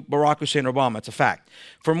 According to Barack Hussein Obama, it's a fact.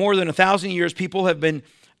 For more than 1,000 years, people have been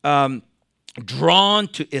drawn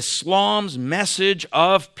to Islam's message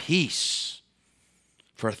of peace.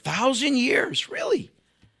 For 1,000 years, really.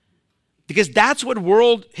 Because that's what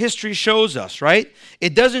world history shows us, right?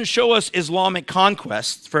 It doesn't show us Islamic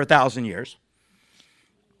conquests for 1,000 years.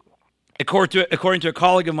 According to a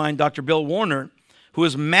colleague of mine, Dr. Bill Warner, who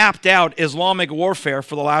has mapped out Islamic warfare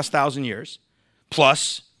for the last 1,000 years,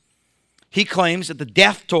 plus, he claims that the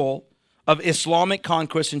death toll of Islamic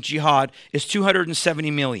conquest and jihad is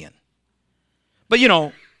 270 million. But,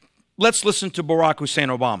 let's listen to Barack Hussein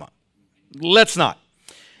Obama. Let's not.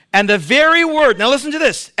 And the very word, now listen to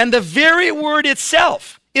this, and the very word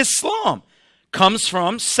itself, Islam, comes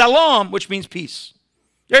from salam, which means peace.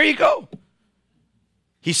 There you go.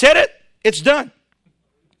 He said it. It's done.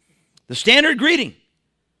 The standard greeting,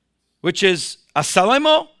 which is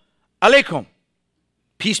Assalamu alaikum.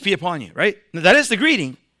 Peace be upon you, right? Now, that is the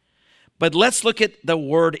greeting. But let's look at the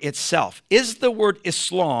word itself. Is the word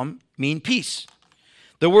Islam mean peace?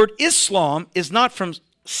 The word Islam is not from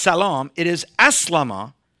salam. It is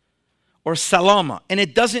aslama or salama. And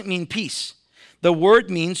it doesn't mean peace. The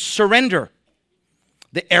word means surrender.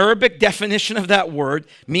 The Arabic definition of that word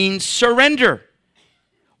means surrender.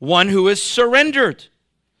 One who is surrendered.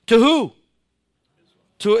 To who?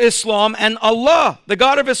 To Islam and Allah, the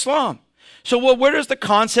God of Islam. So where does the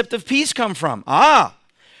concept of peace come from?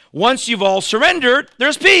 Once you've all surrendered,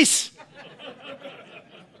 there's peace.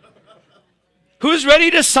 Who's ready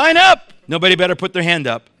to sign up? Nobody better put their hand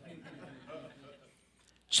up.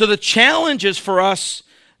 So the challenge is for us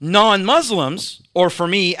non-Muslims, or for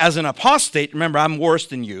me as an apostate, remember I'm worse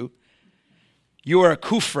than you. You are a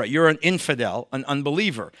kufra, you're an infidel, an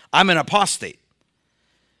unbeliever. I'm an apostate.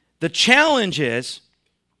 The challenge is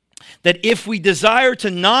that if we desire to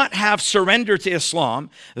not have surrender to Islam,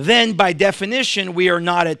 then by definition we are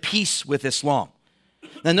not at peace with Islam.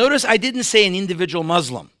 Now notice I didn't say an individual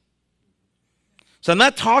Muslim. So I'm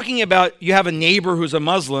not talking about you have a neighbor who's a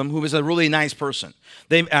Muslim who is a really nice person.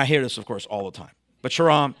 I hear this, of course, all the time. But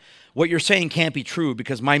Shahram, what you're saying can't be true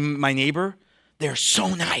because my neighbor, they're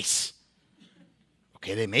so nice.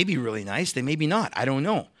 Okay, they may be really nice. They may be not. I don't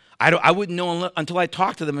know. I wouldn't know until I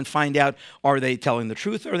talk to them and find out, are they telling the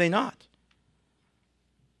truth or are they not?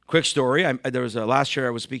 Quick story. There was last year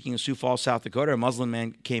I was speaking in Sioux Falls, South Dakota. A Muslim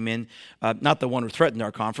man came in, not the one who threatened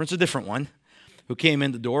our conference, a different one, who came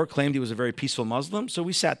in the door, claimed he was a very peaceful Muslim. So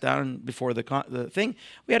we sat down before the thing.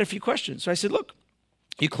 We had a few questions. So I said, look,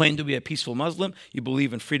 you claim to be a peaceful Muslim. You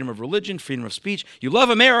believe in freedom of religion, freedom of speech. You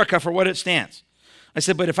love America for what it stands. I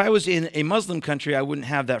said, but if I was in a Muslim country, I wouldn't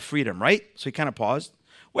have that freedom, right? So he kind of paused.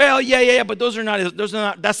 Well, yeah, but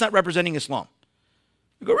that's not representing Islam.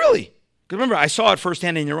 I go, really? Because remember, I saw it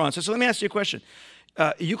firsthand in Iran. So let me ask you a question.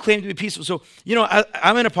 You claim to be peaceful. So,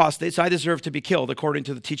 I'm an apostate, so I deserve to be killed according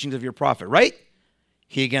to the teachings of your prophet, right?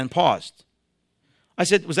 He again paused. I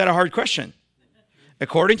said, was that a hard question?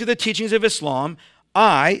 According to the teachings of Islam,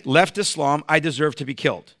 I left Islam, I deserve to be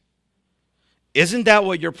killed. Isn't that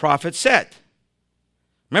what your prophet said?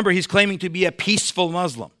 Remember, he's claiming to be a peaceful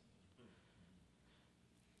Muslim.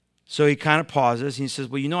 So he kind of pauses and he says,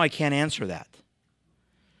 well, I can't answer that.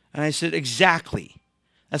 And I said, exactly.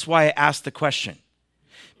 That's why I asked the question.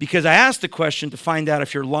 Because I asked the question to find out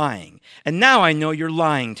if you're lying. And now I know you're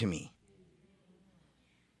lying to me.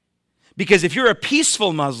 Because if you're a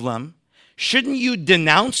peaceful Muslim, shouldn't you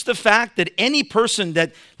denounce the fact that any person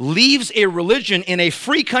that leaves a religion in a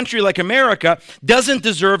free country like America doesn't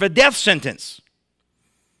deserve a death sentence?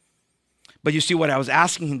 But you see, what I was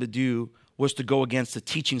asking him to do was to go against the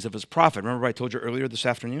teachings of his prophet. Remember what I told you earlier this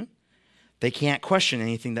afternoon? They can't question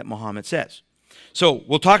anything that Muhammad says. So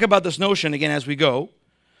we'll talk about this notion again as we go,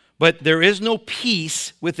 but there is no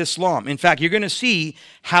peace with Islam. In fact, you're going to see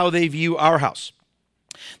how they view our house.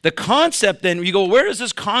 The concept then, you go, where does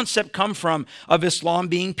this concept come from of Islam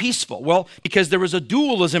being peaceful? Well, because there was a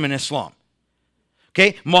dualism in Islam.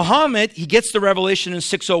 Okay, Muhammad, he gets the revelation in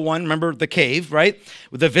 601, remember the cave, right?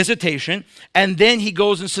 With the visitation. And then he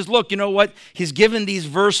goes and says, look, you know what? He's given these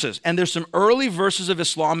verses. And there's some early verses of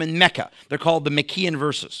Islam in Mecca. They're called the Meccan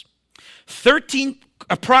verses.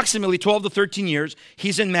 Approximately 12 to 13 years,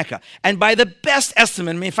 he's in Mecca. And by the best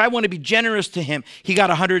estimate, if I want to be generous to him, he got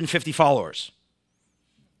 150 followers.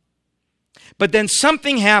 But then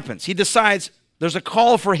something happens. He decides there's a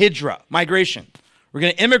call for hijrah, migration. We're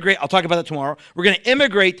going to immigrate. I'll talk about that tomorrow. We're going to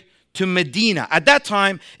immigrate to Medina. At that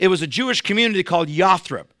time, it was a Jewish community called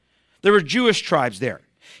Yathrib. There were Jewish tribes there.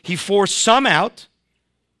 He forced some out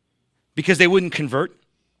because they wouldn't convert.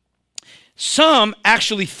 Some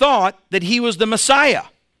actually thought that he was the Messiah.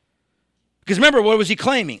 Because remember, what was he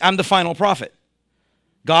claiming? I'm the final prophet.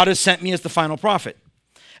 God has sent me as the final prophet.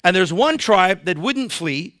 And there's one tribe that wouldn't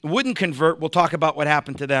flee, wouldn't convert. We'll talk about what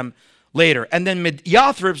happened to them later. And then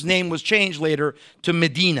Yathrib's name was changed later to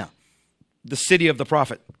Medina, the city of the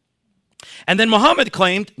prophet. And then Muhammad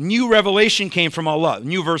claimed new revelation came from Allah,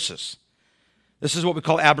 new verses. This is what we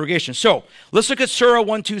call abrogation. So let's look at Surah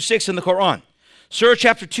 126 in the Quran. Surah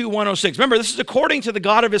chapter 2, 106. Remember, this is according to the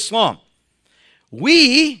God of Islam.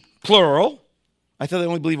 We, plural, I thought they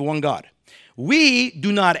only believe in one God. We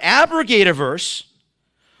do not abrogate a verse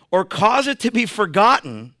or cause it to be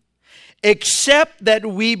forgotten, except that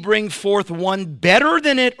we bring forth one better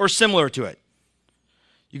than it or similar to it.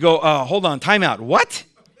 You go, hold on, time out. What?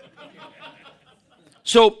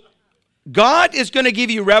 So God is going to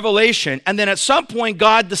give you revelation, and then at some point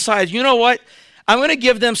God decides, you know what? I'm going to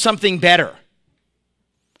give them something better.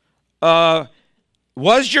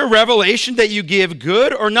 Was your revelation that you give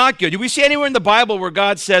good or not good? Do we see anywhere in the Bible where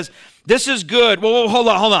God says, this is good? Well, hold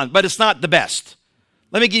on, but it's not the best.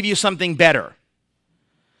 Let me give you something better.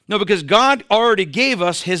 No, because God already gave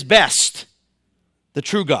us his best, the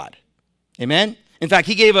true God. Amen? In fact,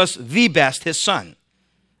 he gave us the best, his son.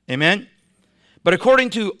 Amen? But according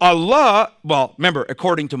to Allah, well, remember,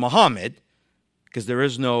 according to Muhammad, because there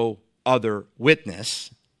is no other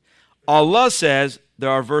witness, Allah says there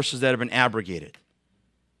are verses that have been abrogated.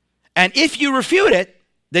 And if you refute it,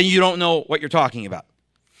 then you don't know what you're talking about.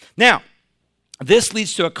 Now, this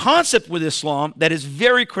leads to a concept with Islam that is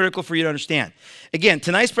very critical for you to understand. Again,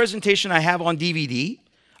 tonight's presentation I have on DVD.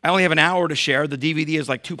 I only have an hour to share. The DVD is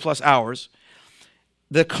like 2+ hours.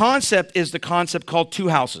 The concept is the concept called two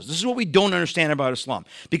houses. This is what we don't understand about Islam,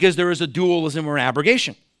 because there is a dualism or an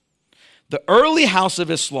abrogation. The early house of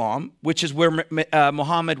Islam, which is where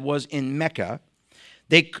Muhammad was in Mecca,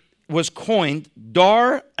 was coined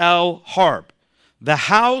Dar al-Harb, the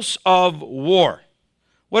house of war.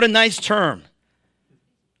 What a nice term.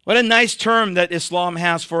 What a nice term that Islam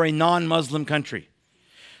has for a non-Muslim country.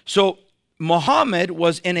 So Muhammad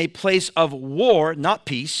was in a place of war, not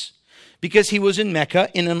peace, because he was in Mecca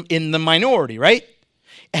in the minority, right?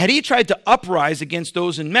 Had he tried to uprise against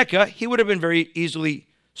those in Mecca, he would have been very easily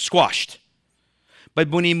squashed. But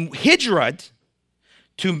when he hijrad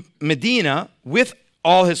to Medina with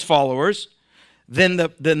all his followers, then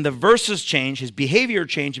the verses change, his behavior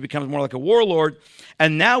changed, he becomes more like a warlord,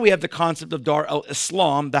 and now we have the concept of Dar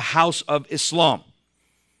al-Islam, the house of Islam.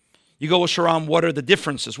 You go, well, Shahram, what are the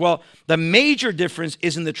differences? Well, the major difference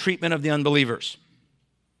is in the treatment of the unbelievers.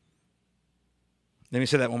 Let me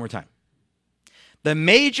say that one more time. The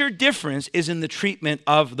major difference is in the treatment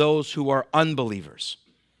of those who are unbelievers.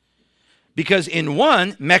 Because in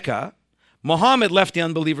one, Mecca, Muhammad left the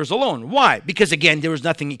unbelievers alone. Why? Because again, there was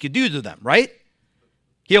nothing he could do to them, right?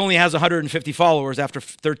 He only has 150 followers after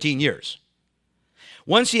 13 years.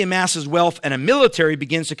 Once he amasses wealth and a military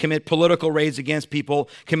begins to commit political raids against people,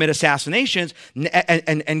 commit assassinations,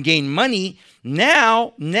 and gain money,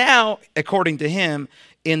 now, according to him,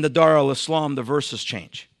 in the Dar al-Islam, the verses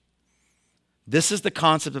change. This is the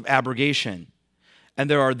concept of abrogation. And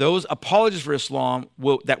there are those apologists for Islam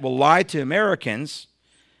that will lie to Americans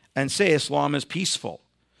and say Islam is peaceful.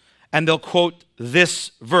 And they'll quote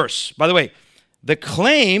this verse. By the way, the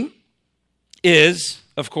claim is,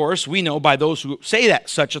 of course, we know by those who say that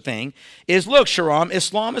such a thing, is, look, Shahram,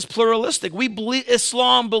 Islam is pluralistic. We believe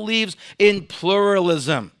Islam believes in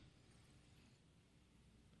pluralism.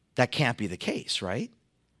 That can't be the case, right?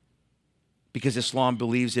 Because Islam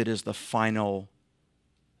believes it is the final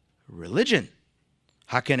religion.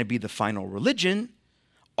 How can it be the final religion?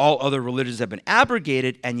 All other religions have been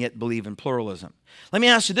abrogated and yet believe in pluralism. Let me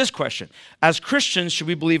ask you this question. As Christians, should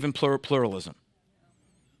we believe in pluralism?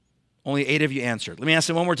 Only 8 of you answered. Let me ask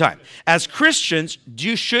it one more time. As Christians,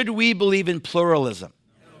 should we believe in pluralism?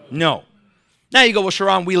 No. Now you go, well,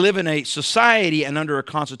 Shahram, we live in a society and under a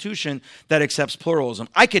constitution that accepts pluralism.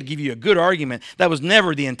 I could give you a good argument. That was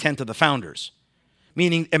never the intent of the founders.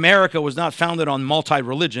 Meaning America was not founded on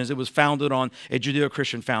multi-religions. It was founded on a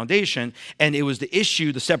Judeo-Christian foundation. And it was the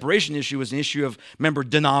issue, the separation issue was an issue of, remember,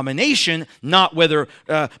 denomination, not whether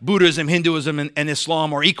Buddhism, Hinduism, and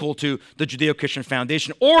Islam are equal to the Judeo-Christian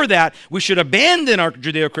foundation, or that we should abandon our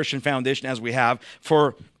Judeo-Christian foundation as we have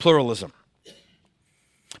for pluralism.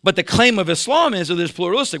 But the claim of Islam is that it's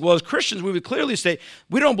pluralistic. Well, as Christians, we would clearly say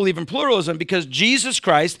we don't believe in pluralism because Jesus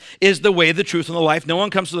Christ is the way, the truth, and the life. No one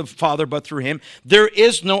comes to the Father but through him. There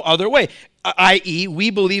is no other way, i.e., we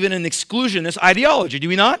believe in an exclusionist ideology. Do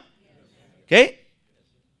we not? Okay?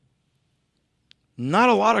 Not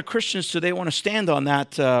a lot of Christians today want to stand on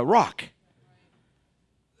that rock.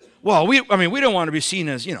 Well, we don't want to be seen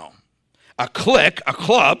as, a clique, a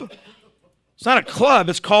club. It's not a club.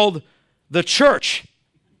 It's called the church.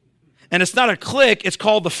 And it's not a clique, it's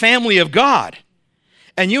called the family of God.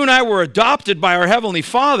 And you and I were adopted by our Heavenly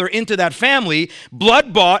Father into that family,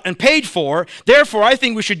 blood bought and paid for. Therefore, I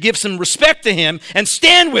think we should give some respect to him and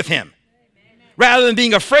stand with him. Rather than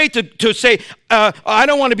being afraid to say, I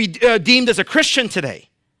don't want to be deemed as a Christian today.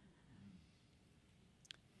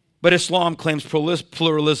 But Islam claims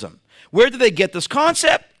pluralism. Where did they get this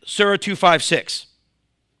concept? Surah 256.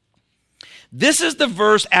 This is the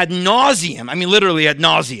verse ad nauseum, literally ad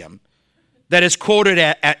nauseum, that is quoted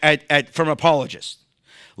from apologists.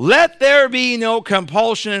 Let there be no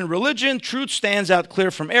compulsion in religion. Truth stands out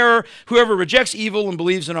clear from error. Whoever rejects evil and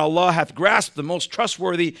believes in Allah hath grasped the most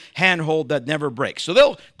trustworthy handhold that never breaks. So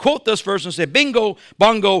they'll quote this verse and say, bingo,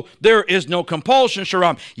 bongo, there is no compulsion,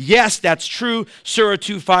 Shahram. Yes, that's true. Surah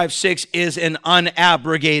 256 is an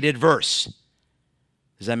unabrogated verse.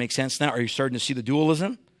 Does that make sense now? Are you starting to see the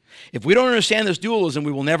dualism? If we don't understand this dualism,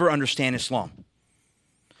 we will never understand Islam.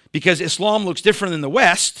 Because Islam looks different in the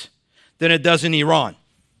West than it does in Iran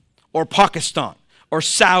or Pakistan or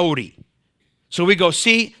Saudi. So we go,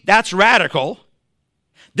 see, that's radical.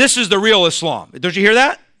 This is the real Islam. Did you hear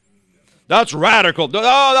that? That's radical.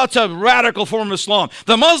 Oh, that's a radical form of Islam.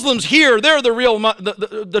 The Muslims here, they're the real,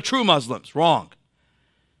 the true Muslims. Wrong.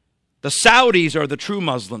 The Saudis are the true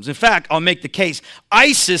Muslims. In fact, I'll make the case,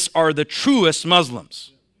 ISIS are the truest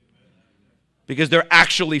Muslims. Because they're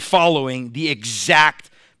actually following the exact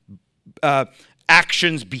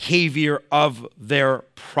actions, behavior of their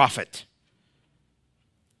prophet.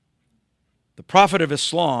 The prophet of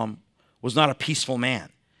Islam was not a peaceful man.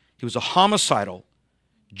 He was a homicidal,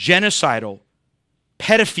 genocidal,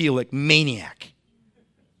 pedophilic maniac.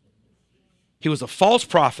 He was a false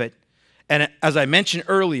prophet, And as I mentioned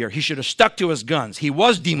earlier, he should have stuck to his guns. He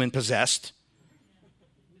was demon-possessed.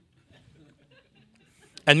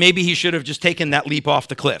 And maybe he should have just taken that leap off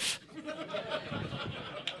the cliff.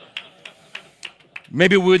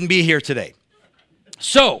 Maybe we wouldn't be here today.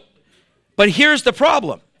 So, but here's the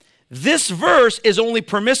problem. This verse is only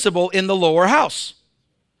permissible in the lower house.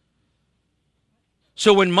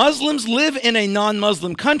 So when Muslims live in a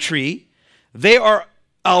non-Muslim country, they are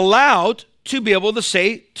allowed to be able to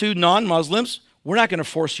say to non-Muslims, we're not going to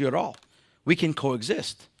force you at all. We can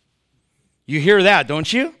coexist. You hear that,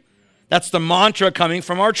 don't you? That's the mantra coming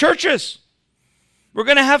from our churches. We're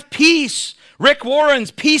going to have peace. Rick Warren's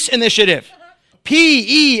Peace Initiative.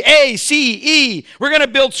 P-E-A-C-E. We're going to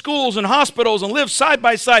build schools and hospitals and live side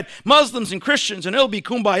by side, Muslims and Christians, and it'll be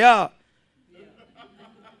kumbaya.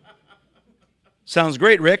 Sounds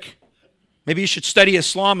great, Rick. Maybe you should study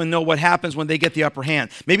Islam and know what happens when they get the upper hand.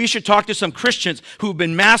 Maybe you should talk to some Christians who've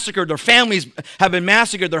been massacred, their families have been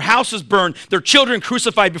massacred, their houses burned, their children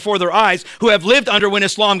crucified before their eyes, who have lived under when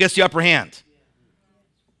Islam gets the upper hand.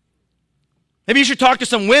 Maybe you should talk to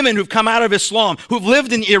some women who've come out of Islam, who've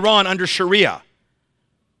lived in Iran under Sharia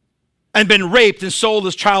and been raped and sold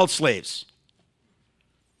as child slaves.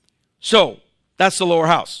 So, that's the lower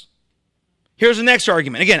house. Here's the next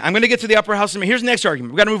argument. Again, I'm going to get to the upper house. Here's the next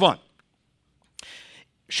argument. We've got to move on.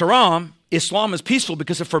 Shahram, Islam is peaceful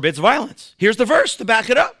because it forbids violence. Here's the verse to back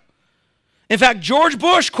it up. In fact, George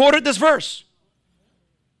Bush quoted this verse.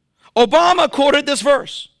 Obama quoted this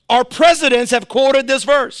verse. Our presidents have quoted this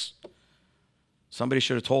verse. Somebody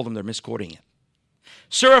should have told them they're misquoting it.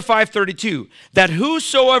 Surah 5:32, that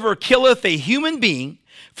whosoever killeth a human being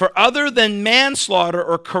for other than manslaughter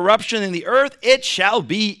or corruption in the earth, it shall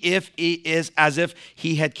be if it is as if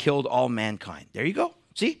he had killed all mankind. There you go.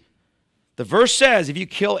 See? The verse says if you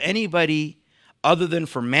kill anybody other than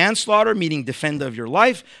for manslaughter, meaning defend of your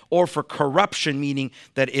life, or for corruption, meaning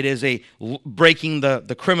that it is a breaking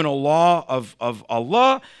the criminal law of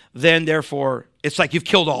Allah, then therefore it's like you've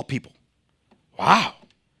killed all people. Wow.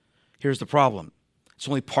 Here's the problem. It's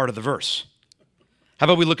only part of the verse. How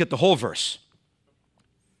about we look at the whole verse?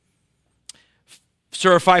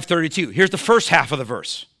 Surah 5:32. Here's the first half of the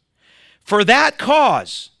verse. For that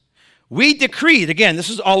cause, we decreed, again, this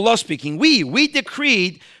is Allah speaking, we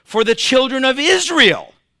decreed for the children of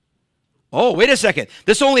Israel. Oh, wait a second.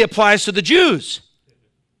 This only applies to the Jews.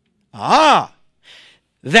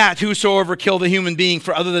 That whosoever killed a human being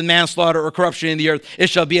for other than manslaughter or corruption in the earth, it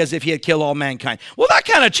shall be as if he had killed all mankind. Well, that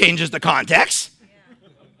kind of changes the context.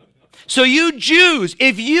 So you Jews,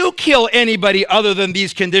 if you kill anybody other than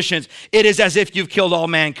these conditions, it is as if you've killed all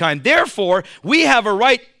mankind. Therefore, we have a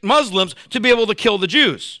right, Muslims, to be able to kill the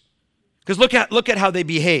Jews. Because look at how they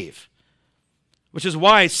behave. Which is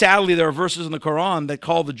why, sadly, there are verses in the Quran that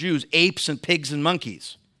call the Jews apes and pigs and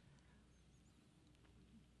monkeys.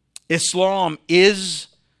 Islam is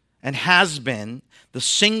and has been the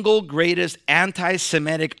single greatest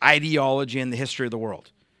anti-Semitic ideology in the history of the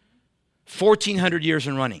world. 1,400 years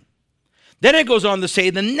in running. Then it goes on to say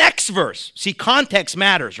the next verse. See, context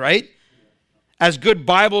matters, right? As good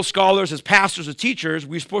Bible scholars, as pastors, as teachers,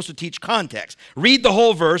 we're supposed to teach context. Read the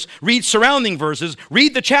whole verse, read surrounding verses,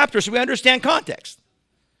 read the chapter so we understand context.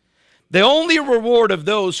 The only reward of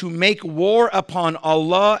those who make war upon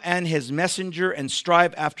Allah and his messenger and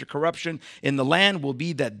strive after corruption in the land will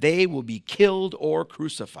be that they will be killed or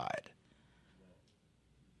crucified.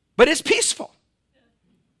 But it's peaceful.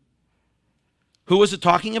 Who was it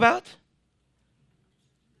talking about?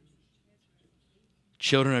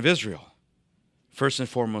 Children of Israel. First and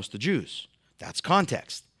foremost, the Jews. That's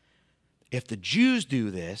context. If the Jews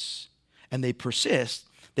do this and they persist,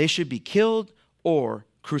 they should be killed or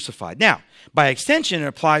crucified. Now, by extension, it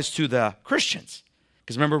applies to the Christians.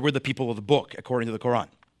 Because remember, we're the people of the book, according to the Quran.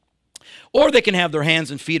 Or they can have their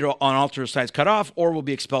hands and feet on altar sites cut off, or will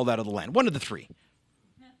be expelled out of the land. One of the three.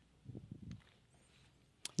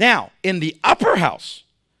 Now, in the upper house,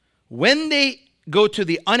 when they go to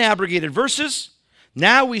the unabrogated verses,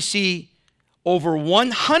 now we see over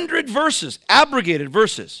 100 verses, abrogated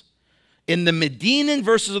verses, in the Medinan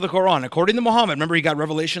verses of the Quran, according to Muhammad. Remember, he got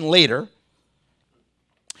revelation later,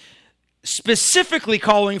 specifically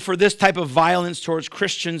calling for this type of violence towards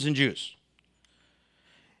Christians and Jews.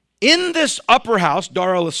 In this upper house,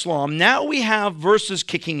 Dar al-Islam, now we have verses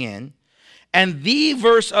kicking in, and the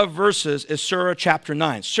verse of verses is Surah chapter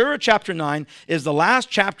 9. Surah chapter 9 is the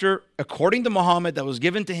last chapter, according to Muhammad, that was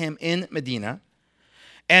given to him in Medina.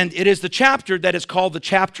 And it is the chapter that is called the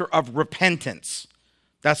chapter of repentance.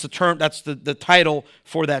 That's the term, that's the title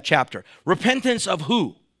for that chapter. Repentance of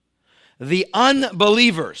who? The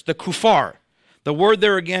unbelievers, the kuffar. The word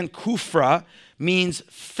there again, kufra, means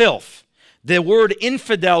filth. The word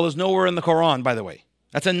infidel is nowhere in the Quran, by the way.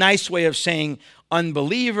 That's a nice way of saying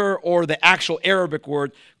unbeliever, or the actual Arabic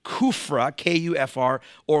word kufra, K-U-F-R,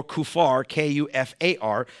 or kufar,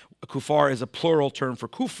 K-U-F-A-R. Kufar is a plural term for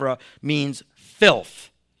kufra, means filth.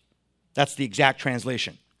 That's the exact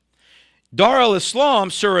translation. Dar al-Islam,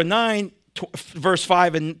 Surah 9, verse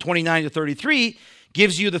 5 and 29 to 33,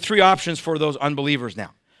 gives you the three options for those unbelievers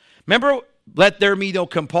now. Remember, let there be no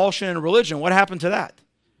compulsion in religion. What happened to that?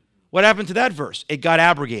 What happened to that verse? It got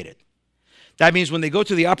abrogated. That means when they go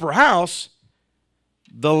to the upper house,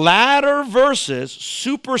 the latter verses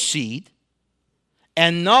supersede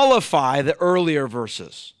and nullify the earlier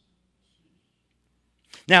verses.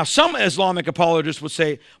 Now, some Islamic apologists would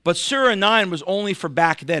say, but Surah 9 was only for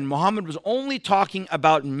back then. Muhammad was only talking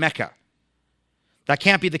about Mecca. That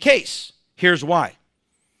can't be the case. Here's why.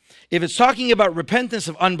 If it's talking about repentance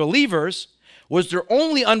of unbelievers, was there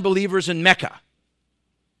only unbelievers in Mecca?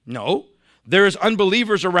 No. There's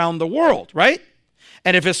unbelievers around the world, right?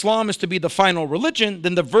 And if Islam is to be the final religion,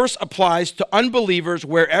 then the verse applies to unbelievers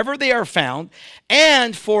wherever they are found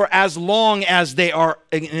and for as long as they are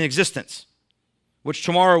in existence, which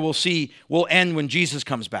tomorrow we'll see will end when Jesus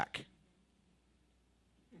comes back.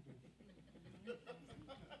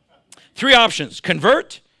 Three options: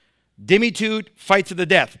 convert, dimitude, fight to the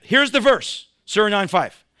death. Here's the verse, Surah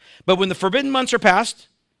 9:5. But when the forbidden months are past,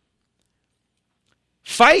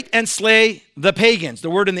 fight and slay the pagans. The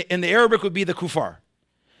word in the Arabic would be the kufar.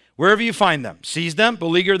 Wherever you find them, seize them,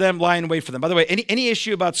 beleaguer them, lie in wait for them. By the way, any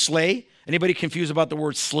issue about slay? Anybody confused about the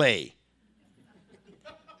word slay?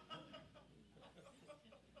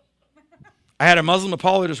 I had a Muslim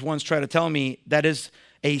apologist once try to tell me that is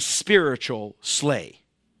a spiritual slay.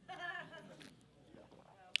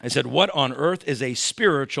 I said, what on earth is a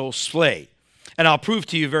spiritual slay? And I'll prove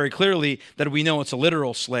to you very clearly that we know it's a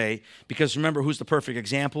literal slay, because remember, who's the perfect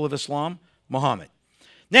example of Islam? Muhammad.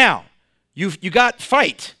 Now, you got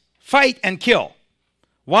fight and kill.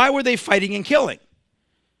 Why were they fighting and killing?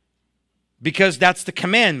 Because that's the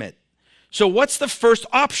commandment. So what's the first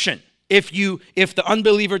option if the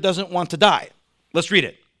unbeliever doesn't want to die? Let's read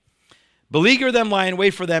it. Beleaguer them, lie in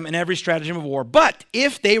wait for them in every stratagem of war. But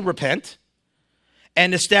if they repent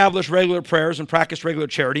and establish regular prayers and practice regular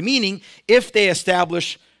charity, meaning if they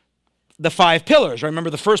establish the 5 pillars.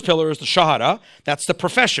 Remember, the first pillar is the shahada. That's the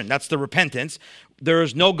profession. That's the repentance. There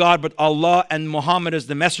is no God but Allah, and Muhammad is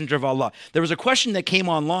the messenger of Allah. There was a question that came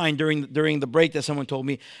online during the break that someone told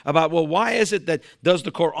me about, well, why is it that does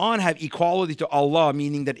the Quran have equality to Allah,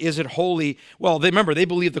 meaning that is it holy? Well, they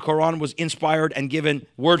believe the Quran was inspired and given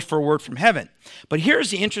word for word from heaven. But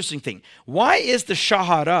here's the interesting thing. Why is the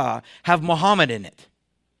shahada have Muhammad in it?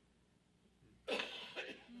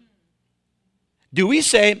 Do we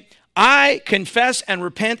say, I confess and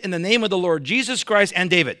repent in the name of the Lord Jesus Christ and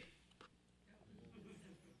David?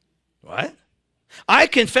 What? I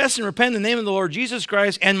confess and repent in the name of the Lord Jesus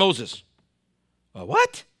Christ and Moses.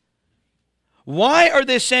 What? Why are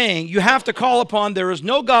they saying you have to call upon there is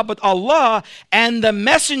no God but Allah and the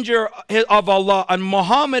messenger of Allah, and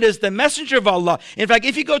Muhammad is the messenger of Allah? In fact,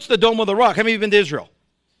 if you go to the Dome of the Rock, how many of you been to Israel?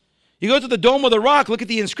 You go to the Dome of the Rock, look at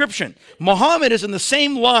the inscription. Muhammad is in the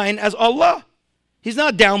same line as Allah. He's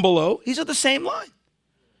not down below. He's at the same line.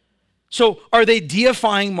 So are they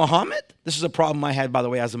deifying Muhammad? This is a problem I had, by the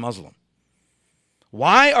way, as a Muslim.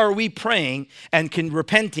 Why are we praying and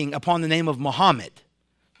repenting upon the name of Muhammad?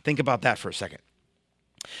 Think about that for a second.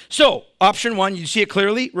 So, option 1, you see it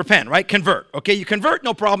clearly? Repent, right? Convert. Okay, you convert,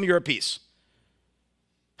 no problem, you're at peace.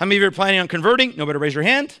 How many of you are planning on converting? Nobody raise your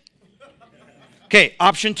hand. Okay,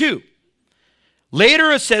 option 2.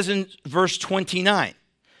 Later it says in verse 29,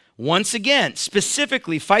 once again,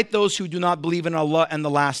 specifically, fight those who do not believe in Allah and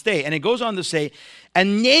the last day. And it goes on to say,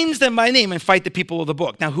 and names them by name and fight the people of the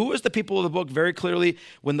book. Now, who is the people of the book? Very clearly,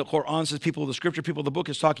 when the Quran says people of the scripture, people of the book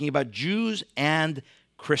is talking about Jews and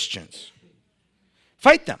Christians.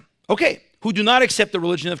 Fight them. Okay, who do not accept the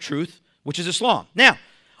religion of truth, which is Islam. Now,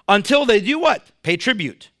 until they do what? Pay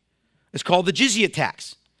tribute. It's called the jizya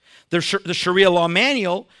tax. The Sharia law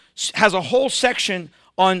manual has a whole section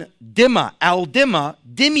on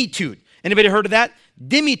dimitude. Anybody heard of that?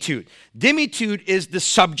 Dimitude. Dimitude is the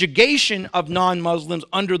subjugation of non-Muslims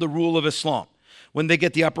under the rule of Islam. When they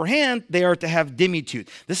get the upper hand, they are to have dimitude.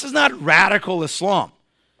 This is not radical Islam.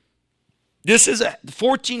 This is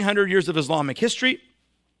 1,400 years of Islamic history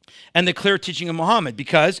and the clear teaching of Muhammad,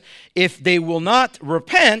 because if they will not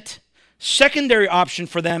repent, secondary option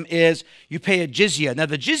for them is you pay a jizya. Now,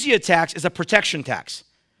 the jizya tax is a protection tax.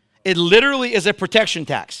 It literally is a protection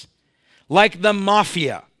tax, like the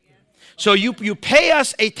mafia. So you pay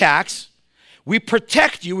us a tax, we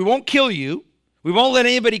protect you, we won't kill you, We won't let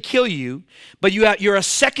anybody kill you, but you're a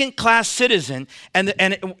second-class citizen. And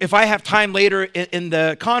if I have time later in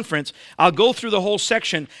the conference, I'll go through the whole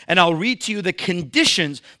section and I'll read to you the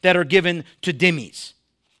conditions that are given to dhimmis,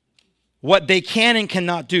 what they can and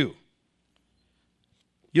cannot do.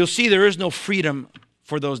 You'll see there is no freedom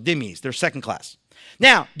for those dhimmis. They're second class.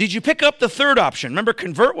 Now, did you pick up the third option? Remember,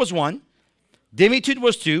 convert was 1. Dhimmitude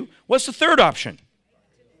was 2. What's the third option?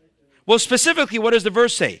 Well, specifically, what does the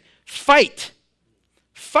verse say? Fight.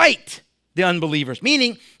 Fight the unbelievers.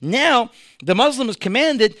 Meaning, now the Muslim is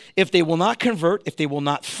commanded, if they will not convert, if they will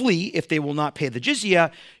not flee, if they will not pay the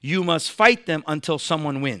jizya, you must fight them until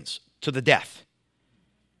someone wins to the death.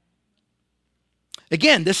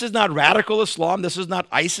 Again, this is not radical Islam. This is not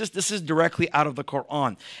ISIS. This is directly out of the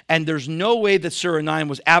Quran. And there's no way that Surah 9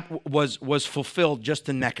 was fulfilled just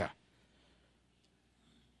in Mecca.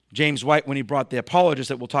 James White, when he brought the apologist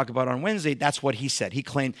that we'll talk about on Wednesday, that's what he said. He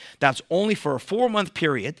claimed that's only for a 4-month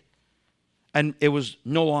period, and it was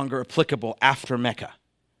no longer applicable after Mecca.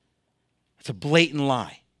 It's a blatant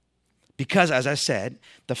lie. Because, as I said,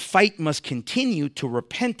 the fight must continue to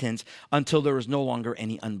repentance until there is no longer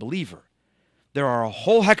any unbeliever. There are a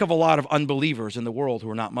whole heck of a lot of unbelievers in the world who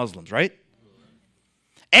are not Muslims, right?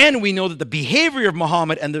 And we know that the behavior of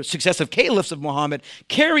Muhammad and the successive caliphs of Muhammad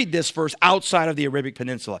carried this verse outside of the Arabic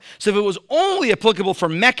Peninsula. So if it was only applicable for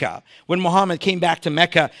Mecca, when Muhammad came back to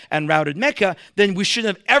Mecca and routed Mecca, then we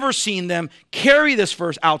shouldn't have ever seen them carry this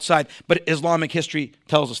verse outside, but Islamic history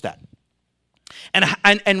tells us that.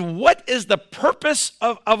 And what is the purpose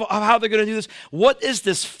of how they're going to do this? What is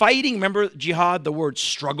this fighting? Remember jihad, the word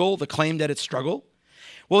struggle, the claim that it's struggle?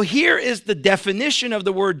 Well, here is the definition of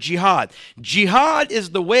the word jihad. Jihad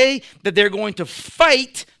is the way that they're going to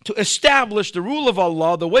fight to establish the rule of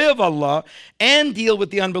Allah, the way of Allah, and deal with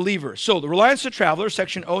the unbelievers. So the Reliance to Travelers,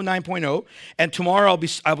 section 09.0, and tomorrow I'll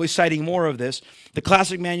be citing more of this. The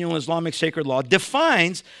Classic Manual in Islamic Sacred Law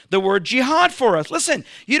defines the word jihad for us. Listen,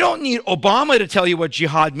 you don't need Obama to tell you what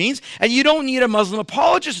jihad means, and you don't need a Muslim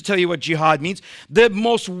apologist to tell you what jihad means. The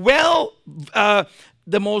most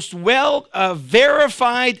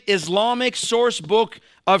verified Islamic source book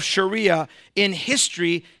of Sharia in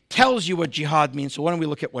history tells you what jihad means. So why don't we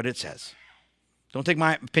look at what it says? Don't take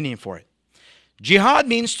my opinion for it. Jihad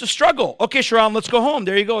means to struggle. Okay, Shahram, let's go home.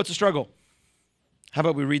 There you go. It's a struggle. How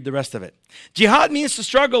about we read the rest of it? Jihad means to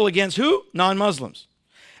struggle against who? Non-Muslims.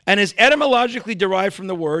 And is etymologically derived from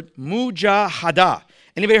the word mujahada.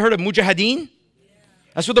 Anybody heard of mujahideen?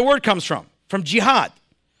 That's where the word comes from jihad.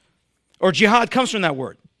 Or jihad comes from that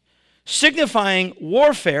word, signifying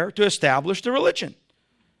warfare to establish the religion.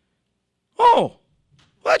 Oh,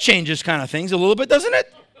 well, that changes kind of things a little bit, doesn't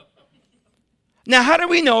it? Now, how do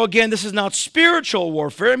we know, again, this is not spiritual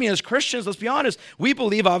warfare? I mean, as Christians, let's be honest, we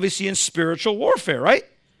believe, obviously, in spiritual warfare, right?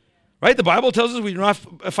 Right? The Bible tells us we do not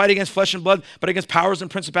fight against flesh and blood, but against powers and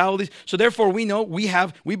principalities. So therefore, we know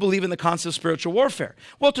we believe in the concept of spiritual warfare.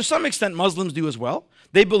 Well, to some extent, Muslims do as well.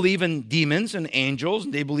 They believe in demons and angels,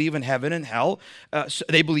 and they believe in heaven and hell. So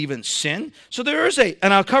they believe in sin. So there is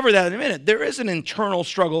and I'll cover that in a minute, there is an internal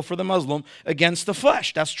struggle for the Muslim against the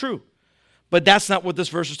flesh. That's true. But that's not what this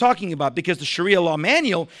verse is talking about, because the Sharia law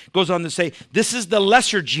manual goes on to say, this is the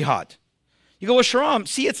lesser jihad. You go, well, Shahram,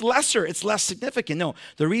 see, it's lesser. It's less significant. No,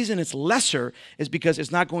 the reason it's lesser is because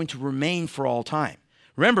it's not going to remain for all time.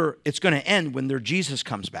 Remember, it's going to end when their Jesus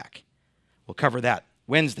comes back. We'll cover that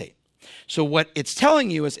Wednesday. So what it's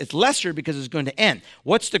telling you is it's lesser because it's going to end.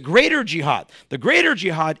 What's the greater jihad? The greater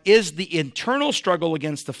jihad is the internal struggle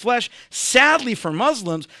against the flesh. Sadly for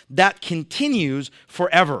Muslims, that continues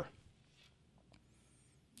forever.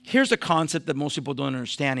 Here's a concept that most people don't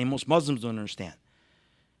understand, and most Muslims don't understand.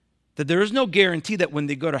 That there is no guarantee that when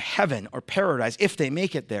they go to heaven or paradise, if they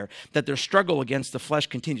make it there, that their struggle against the flesh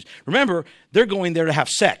continues. Remember, they're going there to have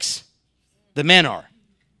sex. The men are.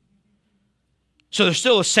 So there's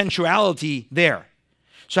still a sensuality there.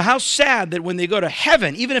 So how sad that when they go to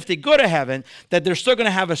heaven, even if they go to heaven, that they're still going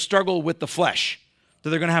to have a struggle with the flesh that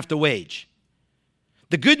they're going to have to wage.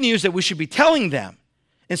 The good news that we should be telling them,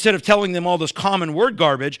 instead of telling them all this common word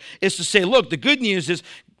garbage, is to say, look, the good news is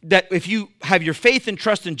that if you have your faith and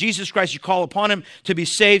trust in Jesus Christ, you call upon him to be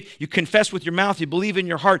saved, you confess with your mouth, you believe in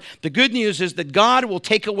your heart. The good news is that God will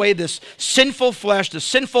take away this sinful flesh, this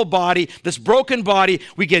sinful body, this broken body.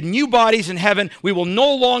 We get new bodies in heaven. We will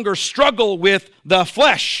no longer struggle with the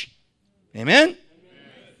flesh. Amen? Amen.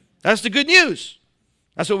 That's the good news.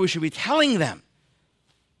 That's what we should be telling them.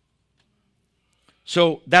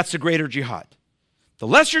 So that's the greater jihad. The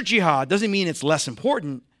lesser jihad doesn't mean it's less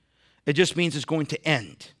important. It just means it's going to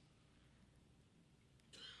end.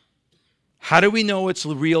 How do we know it's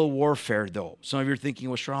real warfare, though? Some of you are thinking,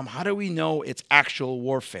 well, Shahram, how do we know it's actual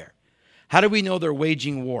warfare? How do we know they're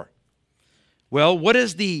waging war? Well, what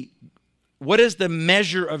is the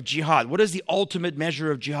measure of jihad? What is the ultimate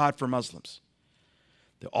measure of jihad for Muslims?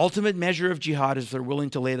 The ultimate measure of jihad is they're willing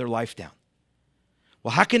to lay their life down.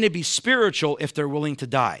 Well, how can it be spiritual if they're willing to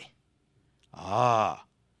die?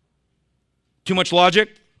 Too much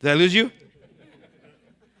logic? Did I lose you?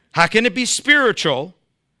 How can it be spiritual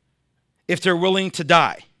if they're willing to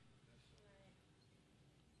die?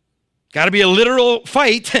 Got to be a literal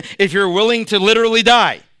fight if you're willing to literally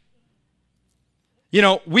die. You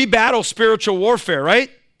know, we battle spiritual warfare, right?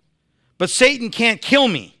 But Satan can't kill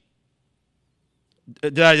me.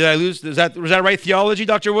 Did I lose? Was that right theology,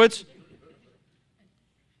 Dr. Woods?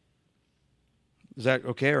 Is that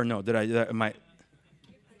okay or no?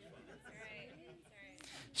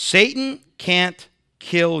 Satan can't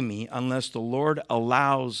kill me unless the Lord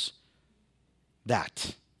allows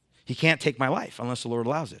that. He can't take my life unless the Lord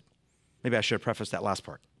allows it. Maybe I should have prefaced that last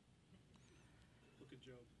part.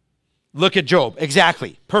 Look at Job.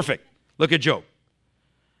 Exactly. Perfect. Look at Job.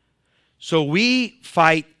 So we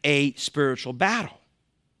fight a spiritual battle.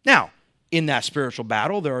 Now, in that spiritual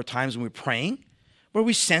battle, there are times when we're praying where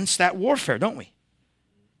we sense that warfare, don't we?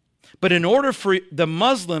 But in order for the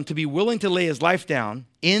Muslim to be willing to lay his life down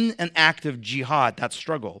in an act of jihad, that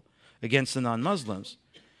struggle against the non-Muslims,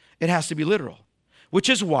 it has to be literal. Which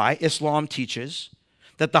is why Islam teaches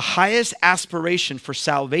that the highest aspiration for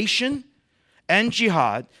salvation and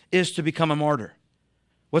jihad is to become a martyr.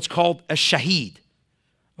 What's called a shaheed.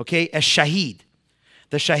 Okay, a shaheed.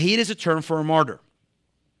 The shaheed is a term for a martyr.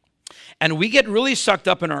 And we get really sucked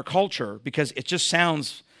up in our culture because it just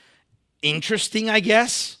sounds interesting, I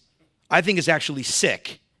guess. I think it's actually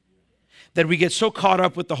sick that we get so caught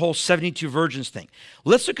up with the whole 72 virgins thing.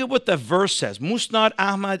 Let's look at what the verse says. Musnad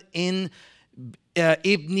Ahmad in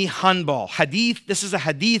Ibn Hanbal. Hadith, this is a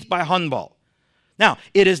hadith by Hanbal. Now,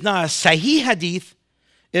 it is not a Sahih hadith.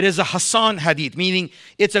 It is a Hasan hadith, meaning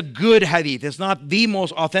it's a good hadith. It's not the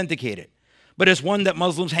most authenticated, but it's one that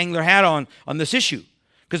Muslims hang their hat on this issue.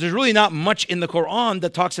 Because there's really not much in the Quran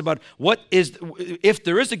that talks about what is, if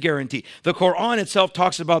there is a guarantee. The Quran itself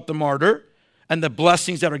talks about the martyr and the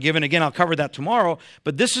blessings that are given. Again, I'll cover that tomorrow,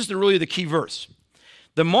 but this is really the key verse.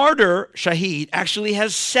 The martyr, Shaheed, actually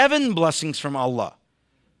has 7 blessings from Allah.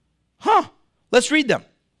 Let's read them.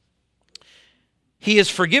 He is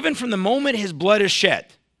forgiven from the moment his blood is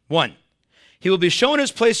shed. 1. He will be shown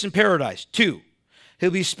his place in paradise. 2. He'll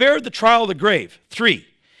be spared the trial of the grave. 3.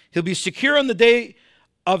 He'll be secure on the day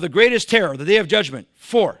of the greatest terror, the day of judgment.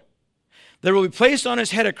 4. There will be placed on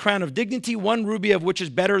his head a crown of dignity, 1 ruby of which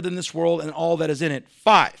is better than this world and all that is in it.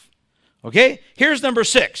 5. Okay? Here's number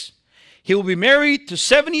 6. He will be married to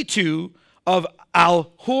 72 of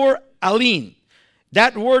al-hur alin.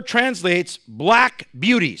 That word translates black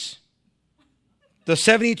beauties. The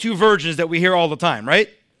 72 virgins that we hear all the time, right?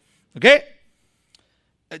 Okay?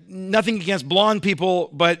 Nothing against blonde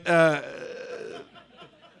people, but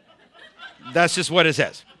that's just what it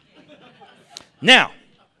says. Now,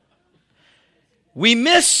 we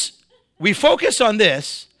focus on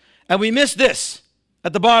this, and we miss this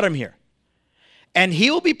at the bottom here. And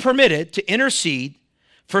he will be permitted to intercede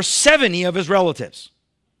for 70 of his relatives.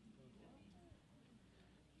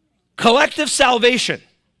 Collective salvation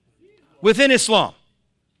within Islam.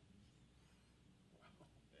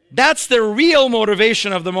 That's the real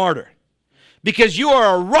motivation of the martyr. Because you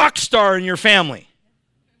are a rock star in your family.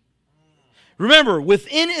 Remember,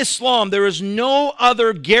 within Islam, there is no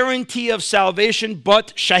other guarantee of salvation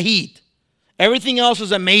but shaheed. Everything else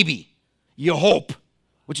is a maybe. You hope.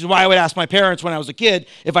 Which is why I would ask my parents when I was a kid,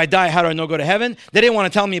 if I die, how do I know go to heaven? They didn't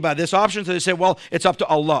want to tell me about this option, so they said, well, it's up to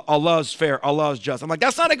Allah. Allah is fair. Allah is just. I'm like,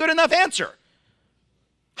 that's not a good enough answer.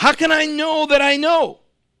 How can I know that I know?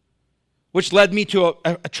 Which led me to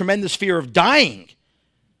a tremendous fear of dying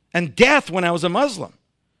and death when I was a Muslim.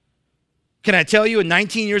 Can I tell you, in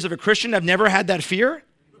 19 years of a Christian, I've never had that fear?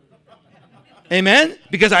 Amen?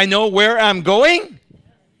 Because I know where I'm going.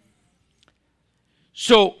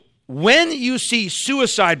 So when you see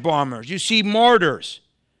suicide bombers, you see martyrs,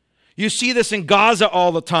 you see this in Gaza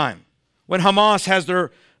all the time. When Hamas has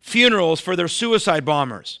their funerals for their suicide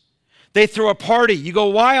bombers, they throw a party. You go,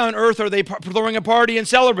 why on earth are they throwing a party and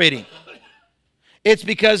celebrating? It's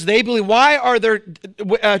because they believe, why are there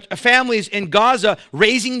families in Gaza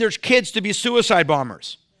raising their kids to be suicide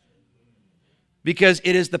bombers? Because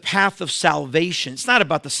it is the path of salvation. It's not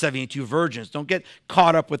about the 72 virgins. Don't get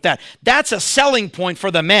caught up with that. That's a selling point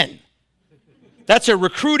for the men. That's a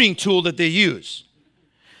recruiting tool that they use.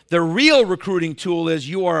 The real recruiting tool is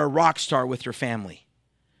you are a rock star with your family.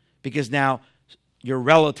 because now your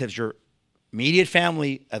relatives, your immediate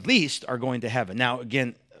family at least, are going to heaven. Now,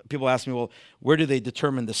 again, people ask me, well, where do they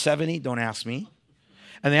determine the 70? Don't ask me.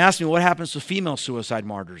 And they ask me, what happens to female suicide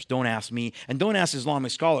martyrs? Don't ask me. And don't ask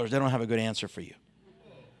Islamic scholars. They don't have a good answer for you.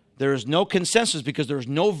 There is no consensus because there is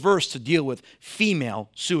no verse to deal with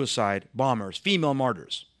female suicide bombers, female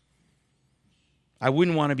martyrs. I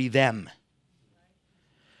wouldn't want to be them.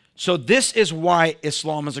 So this is why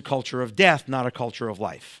Islam is a culture of death, not a culture of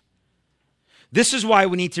life. This is why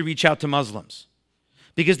we need to reach out to Muslims,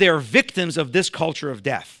 because they are victims of this culture of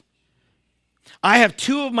death. I have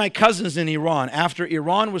two of my cousins in Iran. After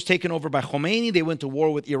Iran was taken over by Khomeini, they went to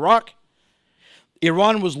war with Iraq.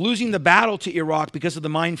 Iran was losing the battle to Iraq because of the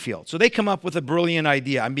minefield. So they come up with a brilliant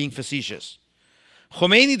idea. I'm being facetious.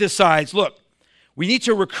 Khomeini decides, look, we need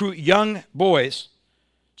to recruit young boys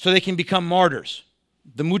so they can become martyrs,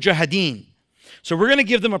 the mujahideen. So we're going to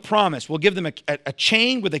give them a promise. We'll give them a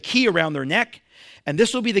chain with a key around their neck, and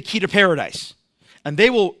this will be the key to paradise. And they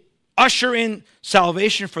will usher in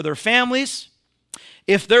salvation for their families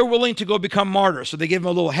if they're willing to go become martyrs. So they give them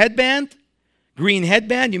a little headband, green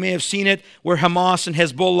headband. You may have seen it where Hamas and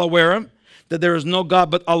Hezbollah wear them, that there is no God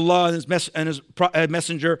but Allah and his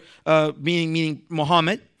messenger, meaning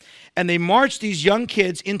Muhammad. And they march these young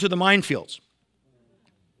kids into the minefields.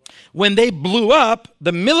 When they blew up,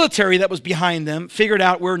 the military that was behind them figured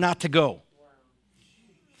out where not to go.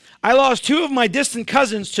 I lost two of my distant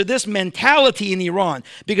cousins to this mentality in Iran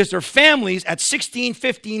because their families at 16,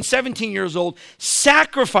 15, 17 years old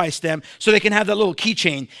sacrificed them so they can have that little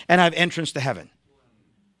keychain and have entrance to heaven.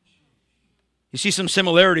 You see some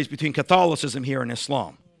similarities between Catholicism here and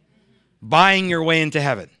Islam. Buying your way into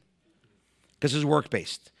heaven because it's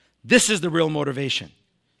work-based. This is the real motivation.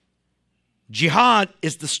 Jihad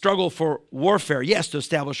is the struggle for warfare, yes, to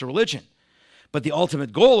establish a religion. But the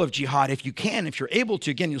ultimate goal of jihad, if you can, if you're able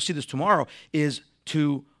to, again, you'll see this tomorrow, is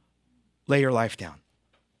to lay your life down.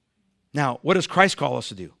 Now, what does Christ call us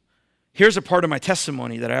to do? Here's a part of my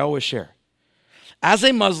testimony that I always share. As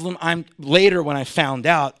a Muslim, later when I found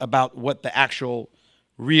out about what the actual,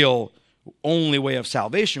 real, only way of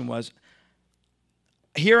salvation was,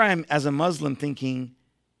 here I am as a Muslim thinking,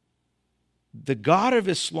 the God of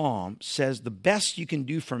Islam says the best you can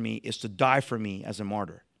do for me is to die for me as a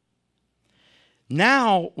martyr.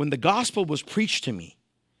 Now, when the gospel was preached to me,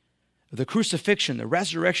 the crucifixion, the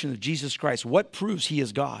resurrection of Jesus Christ, what proves he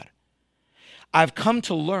is God? I've come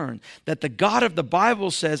to learn that the God of the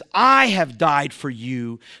Bible says, I have died for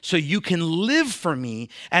you so you can live for me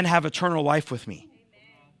and have eternal life with me.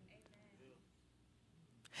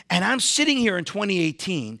 And I'm sitting here in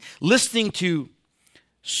 2018 listening to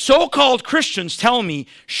so-called Christians tell me,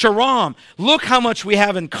 Shahram, look how much we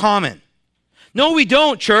have in common. No, we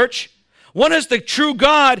don't, church. One is the true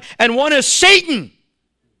God and one is Satan,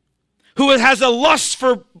 who has a lust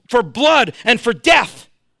for blood and for death.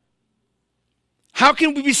 How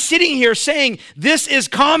can we be sitting here saying this is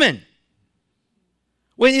common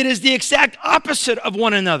when it is the exact opposite of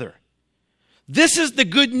one another? This is the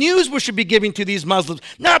good news we should be giving to these Muslims,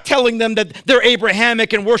 not telling them that they're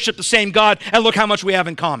Abrahamic and worship the same God and look how much we have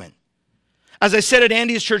in common. As I said at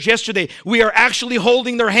Andy's church yesterday, we are actually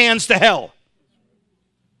holding their hands to hell.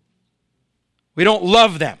 We don't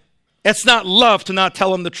love them. It's not love to not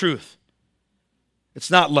tell them the truth. It's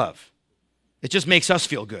not love. It just makes us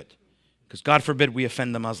feel good because God forbid we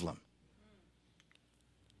offend the Muslim.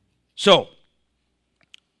 So,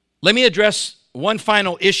 let me address one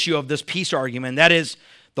final issue of this peace argument, that is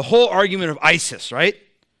the whole argument of ISIS, right?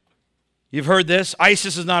 You've heard this.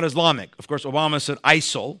 ISIS is not Islamic. Of course, Obama said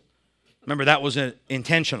ISIL. Remember, that was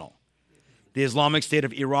intentional. The Islamic State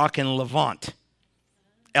of Iraq and Levant.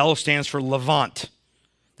 L stands for Levant.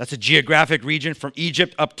 That's a geographic region from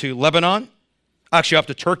Egypt up to Lebanon, actually up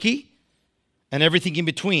to Turkey, and everything in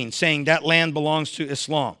between, saying that land belongs to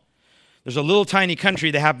Islam. There's a little tiny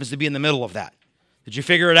country that happens to be in the middle of that. Did you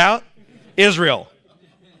figure it out? Israel.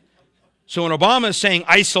 So when Obama is saying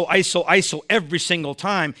ISIL, ISIL, ISIL every single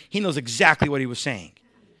time, he knows exactly what he was saying.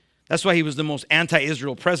 That's why he was the most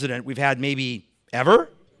anti-Israel president we've had maybe ever.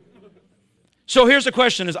 So here's the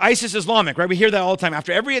question, is ISIS Islamic, right? We hear that all the time.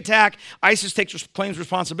 After every attack, ISIS claims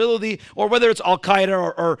responsibility, or whether it's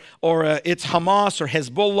Al-Qaeda or it's Hamas or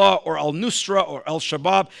Hezbollah or Al-Nusra or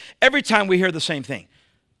Al-Shabaab, every time we hear the same thing.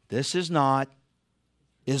 This is not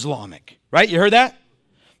Islamic, right? You heard that?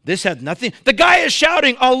 This had nothing. The guy is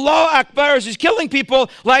shouting, Allah Akbar, as he's killing people,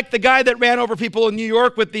 like the guy that ran over people in New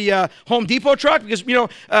York with the Home Depot truck. Because,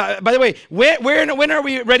 by the way, when are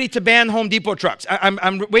we ready to ban Home Depot trucks?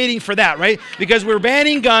 I'm waiting for that, right? Because we're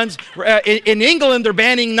banning guns. In England, they're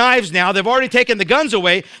banning knives now. They've already taken the guns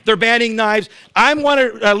away. They're banning knives. I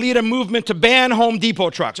want to lead a movement to ban Home Depot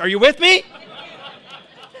trucks. Are you with me?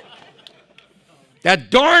 That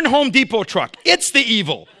darn Home Depot truck. It's the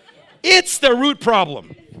evil. It's the root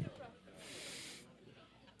problem.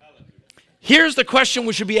 Here's the question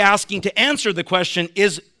we should be asking to answer the question,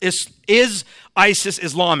 is ISIS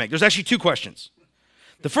Islamic? There's actually two questions.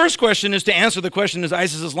 The first question is to answer the question, is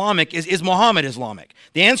ISIS Islamic? Is Muhammad Islamic?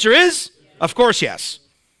 The answer is, of course, yes.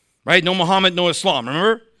 Right? No Muhammad, no Islam,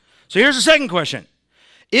 remember? So here's the second question.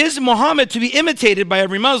 Is Muhammad to be imitated by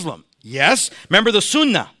every Muslim? Yes. Remember the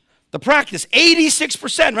Sunnah, the practice.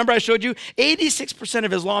 86%, remember I showed you? 86%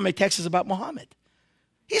 of Islamic text is about Muhammad.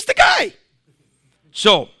 He's the guy.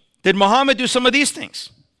 So, did Muhammad do some of these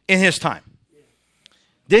things in his time?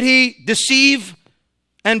 Did he deceive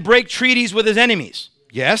and break treaties with his enemies?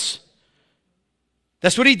 Yes.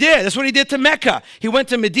 That's what he did. That's what he did to Mecca. He went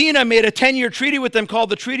to Medina, made a 10-year treaty with them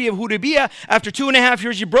called the Treaty of Hudaybiyah. After 2.5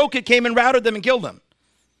 years, he broke it, came and routed them and killed them.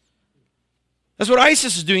 That's what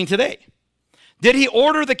ISIS is doing today. Did he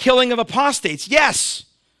order the killing of apostates? Yes.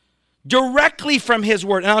 Directly from his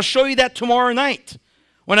word. And I'll show you that tomorrow night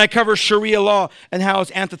when I cover Sharia law and how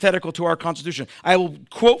it's antithetical to our Constitution. I will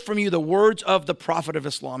quote from you the words of the Prophet of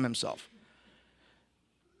Islam himself.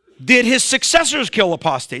 Did his successors kill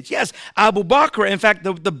apostates? Yes. Abu Bakr, in fact,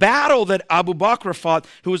 the battle that Abu Bakr fought,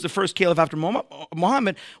 who was the first caliph after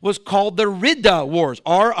Muhammad, was called the Ridda Wars,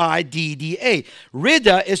 R-I-D-D-A.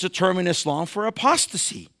 Ridda is a term in Islam for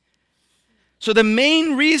apostasy. So the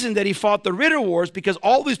main reason that he fought the Ridda Wars, because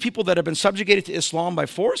all these people that have been subjugated to Islam by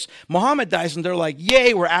force, Muhammad dies and they're like,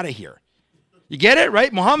 yay, we're out of here. You get it,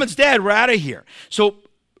 right? Muhammad's dead, we're out of here. So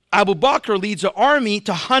Abu Bakr leads an army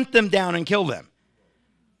to hunt them down and kill them.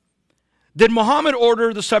 Did Muhammad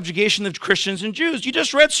order the subjugation of Christians and Jews? You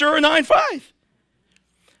just read Surah 9:5.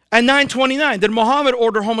 And 9:29, did Muhammad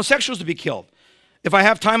order homosexuals to be killed? If I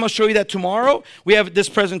have time, I'll show you that tomorrow. We have this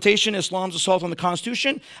presentation, Islam's Assault on the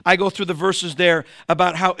Constitution. I go through the verses there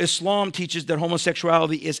about how Islam teaches that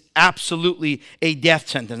homosexuality is absolutely a death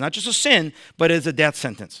sentence. Not just a sin, but it's a death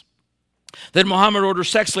sentence. Did Muhammad order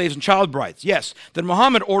sex slaves and child brides? Yes. Did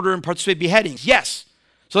Muhammad order and participate in beheadings? Yes.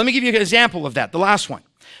 So let me give you an example of that, the last one.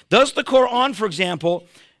 Does the Quran, for example,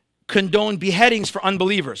 condone beheadings for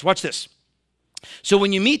unbelievers? Watch this. So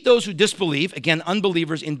when you meet those who disbelieve, again,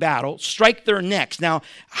 unbelievers in battle, strike their necks. Now,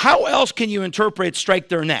 how else can you interpret strike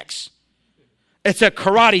their necks? It's a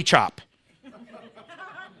karate chop.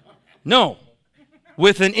 No.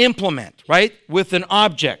 With an implement, right? With an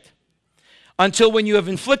object. Until when you have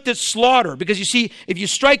inflicted slaughter. Because you see, if you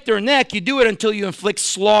strike their neck, you do it until you inflict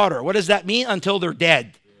slaughter. What does that mean? Until they're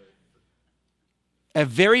dead. A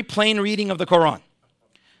very plain reading of the Quran.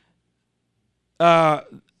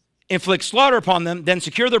 Inflict slaughter upon them, then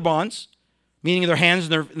secure their bonds, meaning their hands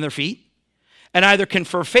and their feet, and either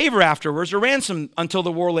confer favor afterwards or ransom until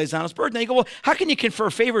the war lays down its burden. Now you go, well, how can you confer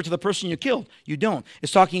favor to the person you killed? You don't.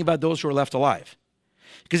 It's talking about those who are left alive.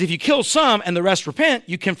 Because if you kill some and the rest repent,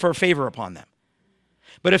 you confer favor upon them.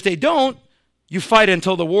 But if they don't, you fight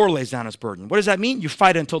until the war lays down its burden. What does that mean? You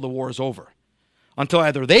fight until the war is over. Until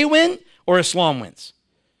either they win or Islam wins.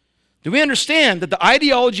 Do we understand that the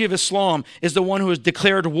ideology of Islam is the one who has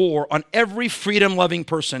declared war on every freedom-loving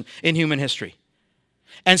person in human history?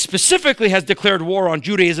 And specifically has declared war on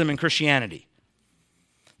Judaism and Christianity.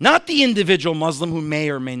 Not the individual Muslim who may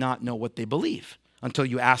or may not know what they believe until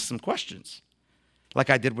you ask them questions, like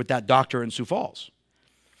I did with that doctor in Sioux Falls.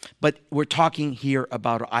 But we're talking here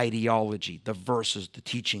about ideology, the verses, the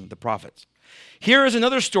teaching, the prophets. Here is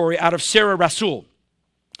another story out of Sarah Rasul.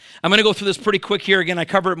 I'm going to go through this pretty quick here. Again, I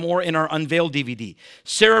cover it more in our Unveiled DVD.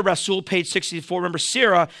 Sarah Rasul, page 64. Remember,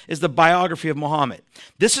 Sarah is the biography of Muhammad.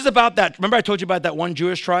 This is about that. Remember I told you about that one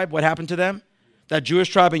Jewish tribe? What happened to them? That Jewish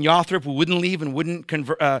tribe in Yathrib who wouldn't leave and wouldn't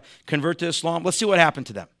convert to Islam. Let's see what happened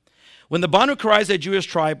to them. When the Banu Qurayza Jewish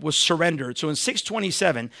tribe was surrendered, so in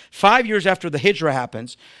 627, 5 years after the Hijrah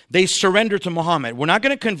happens, they surrender to Muhammad. We're not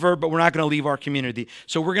going to convert, but we're not going to leave our community.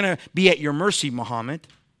 So we're going to be at your mercy, Muhammad.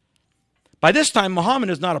 By this time, Muhammad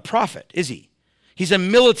is not a prophet, is he? He's a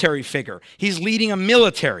military figure. He's leading a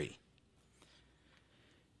military.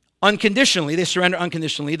 Unconditionally, they surrender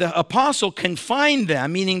unconditionally. The apostle confined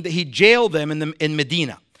them, meaning that he jailed them in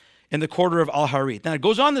Medina, in the quarter of Al-Harith. Now, it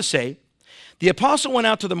goes on to say, the apostle went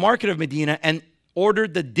out to the market of Medina and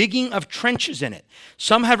ordered the digging of trenches in it.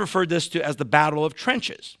 Some have referred this to as the Battle of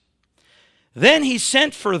Trenches. Then he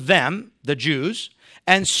sent for them, the Jews,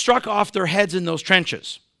 and struck off their heads in those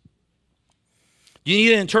trenches. Do you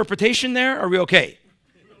need an interpretation there? Are we okay?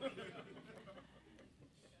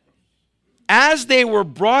 As they were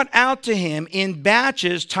brought out to him in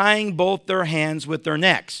batches, tying both their hands with their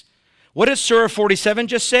necks. What did Surah 47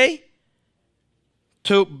 just say?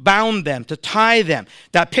 To bound them, to tie them.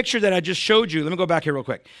 That picture that I just showed you, let me go back here real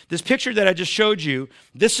quick. This picture that I just showed you,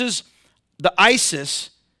 this is the ISIS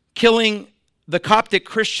killing the Coptic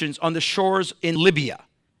Christians on the shores in Libya.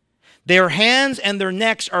 Their hands and their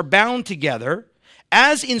necks are bound together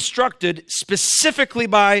as instructed specifically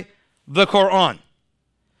by the Quran.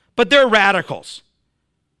 But they're radicals.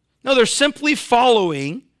 No, they're simply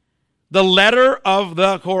following the letter of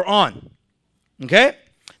the Quran. Okay?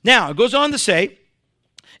 Now, it goes on to say,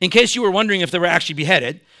 in case you were wondering if they were actually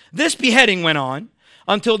beheaded, this beheading went on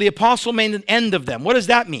until the apostle made an end of them. What does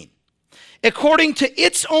that mean? According to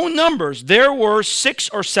its own numbers, there were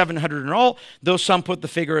 600 or 700 in all, though some put the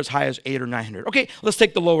figure as high as 800 or 900. Okay, let's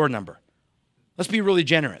take the lower number. Let's be really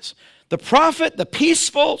generous. The prophet, the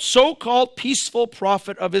peaceful, so-called peaceful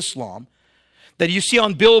prophet of Islam, that you see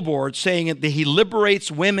on billboards saying that he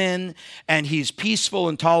liberates women and he's peaceful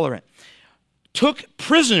and tolerant, took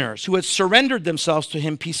prisoners who had surrendered themselves to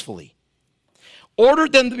him peacefully,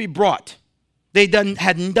 ordered them to be brought. They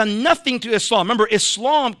had done nothing to Islam. Remember,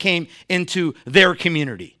 Islam came into their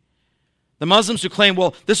community. The Muslims who claim,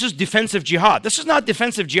 well, this is defensive jihad. This is not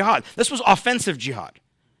defensive jihad. This was offensive jihad.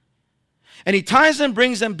 And he ties them,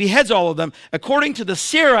 brings them, beheads all of them. According to the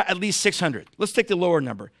Sirah, at least 600. Let's take the lower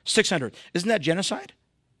number, 600. Isn't that genocide?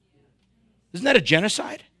 Isn't that a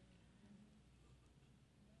genocide?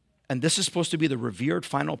 And this is supposed to be the revered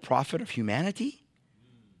final prophet of humanity?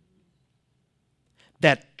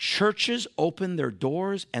 That churches open their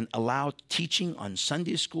doors and allow teaching on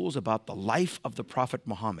Sunday schools about the life of the Prophet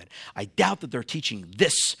Muhammad. I doubt that they're teaching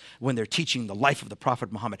this when they're teaching the life of the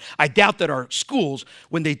Prophet Muhammad. I doubt that our schools,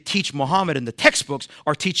 when they teach Muhammad in the textbooks,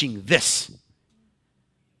 are teaching this.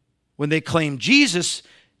 When they claim Jesus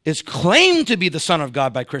is claimed to be the Son of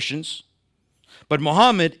God by Christians, but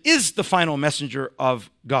Muhammad is the final messenger of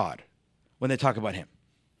God when they talk about him.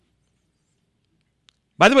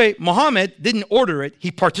 By the way, Muhammad didn't order it,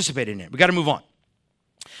 he participated in it. We got to move on.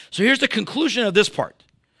 So here's the conclusion of this part.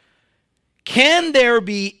 Can there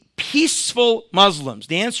be peaceful Muslims?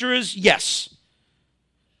 The answer is yes.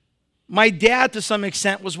 My dad, to some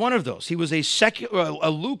extent, was one of those. He was a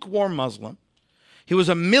lukewarm Muslim. He was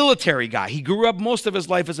a military guy. He grew up most of his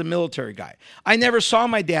life as a military guy. I never saw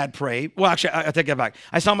my dad pray. Well, actually, I take that back.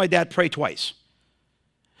 I saw my dad pray twice.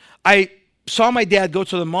 I saw my dad go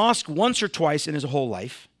to the mosque once or twice in his whole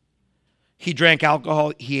life. He drank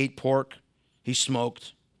alcohol. He ate pork. He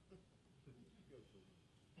smoked.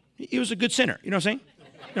 He was a good sinner. You know what I'm saying?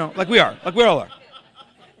 You know, like we are. Like we all are.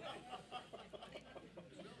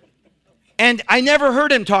 And I never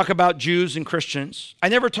heard him talk about Jews and Christians. I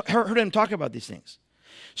never heard him talk about these things.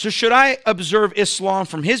 So should I observe Islam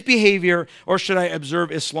from his behavior, or should I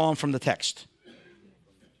observe Islam from the text?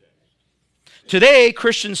 Today,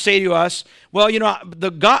 Christians say to us, well, you know,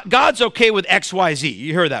 God's okay with X, Y, Z.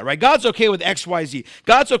 You heard that, right? God's okay with X, Y, Z.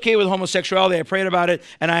 God's okay with homosexuality. I prayed about it,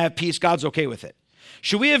 and I have peace. God's okay with it.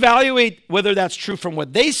 Should we evaluate whether that's true from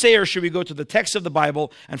what they say, or should we go to the text of the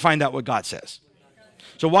Bible and find out what God says?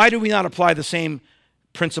 So why do we not apply the same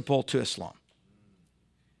principle to Islam?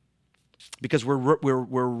 Because we're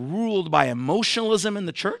ruled by emotionalism in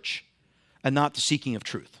the church and not the seeking of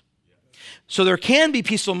truth. So there can be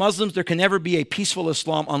peaceful Muslims. There can never be a peaceful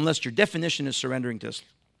Islam unless your definition is surrendering to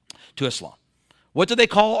Islam. What do they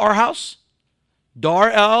call our house?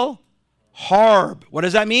 Dar el-Harb. What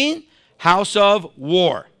does that mean? House of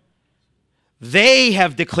war. They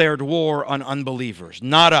have declared war on unbelievers,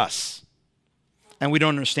 not us. And we don't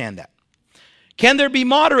understand that. Can there be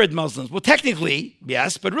moderate Muslims? Well, technically,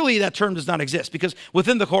 yes, but really that term does not exist, because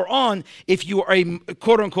within the Quran, if you are a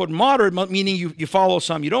quote-unquote moderate, meaning you follow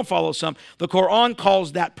some, you don't follow some, the Quran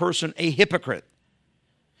calls that person a hypocrite.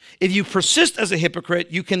 If you persist as a hypocrite,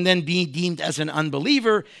 you can then be deemed as an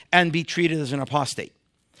unbeliever and be treated as an apostate.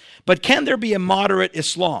 But can there be a moderate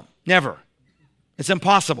Islam? Never. It's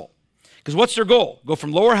impossible. Because what's their goal? Go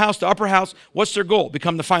from lower house to upper house. What's their goal?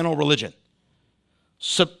 Become the final religion.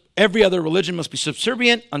 Every other religion must be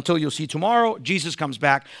subservient until you'll see tomorrow Jesus comes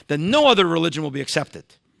back. Then no other religion will be accepted.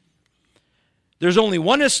 There's only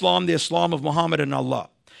one Islam, the Islam of Muhammad and Allah.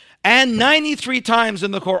 And 93 times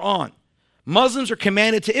in the Quran, Muslims are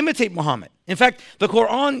commanded to imitate Muhammad. In fact, the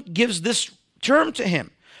Quran gives this term to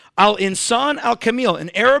him. Al-Insan al-Kamil. In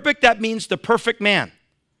Arabic, that means the perfect man.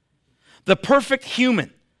 The perfect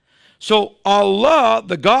human. So Allah,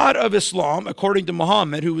 the God of Islam, according to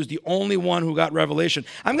Muhammad, who was the only one who got revelation.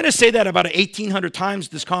 I'm going to say that about 1,800 times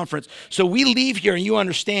this conference. So we leave here and you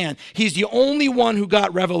understand he's the only one who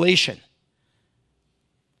got revelation.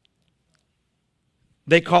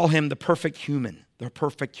 They call him the perfect human, the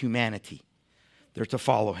perfect humanity. They're to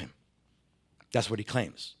follow him. That's what he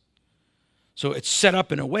claims. So it's set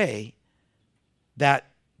up in a way that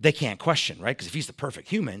they can't question, right? Because if he's the perfect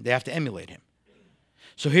human, they have to emulate him.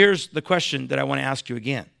 So here's the question that I want to ask you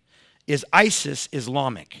again. Is ISIS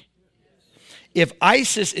Islamic? If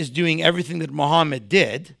ISIS is doing everything that Muhammad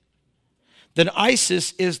did, then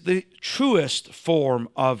ISIS is the truest form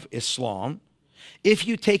of Islam if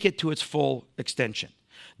you take it to its full extension.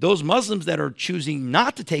 Those Muslims that are choosing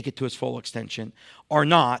not to take it to its full extension are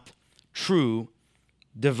not true,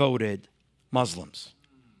 devoted Muslims.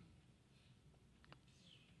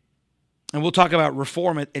 And we'll talk about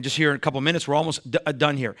reform just here in a couple of minutes. We're almost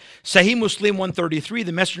done here. Sahih Muslim 133,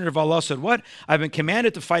 the Messenger of Allah said, what? I've been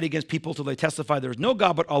commanded to fight against people till they testify there is no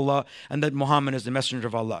God but Allah and that Muhammad is the Messenger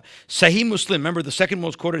of Allah. Sahih Muslim, remember the second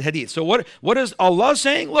most quoted hadith. So what is Allah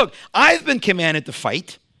saying? Look, I've been commanded to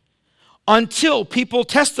fight until people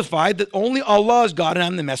testify that only Allah is God and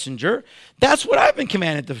I'm the messenger. That's what I've been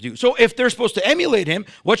commanded to do. So if they're supposed to emulate him,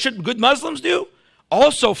 what should good Muslims do?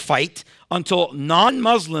 Also fight until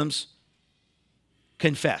non-Muslims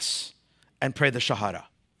confess and pray the Shahada.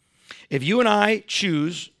 If you and I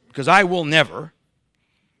choose, because I will never,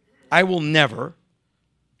 ever,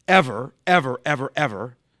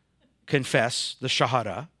 ever confess the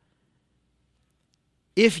Shahada.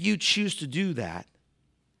 If you choose to do that,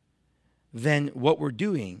 then what we're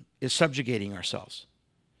doing is subjugating ourselves.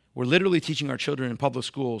 We're literally teaching our children in public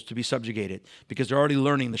schools to be subjugated because they're already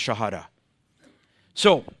learning the Shahada.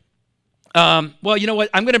 So, well, you know what?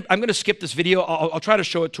 I'm gonna skip this video. I'll try to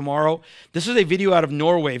show it tomorrow. This is a video out of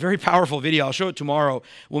Norway, very powerful video. I'll show it tomorrow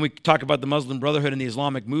when we talk about the Muslim Brotherhood and the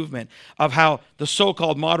Islamic movement, of how the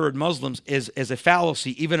so-called moderate Muslims is a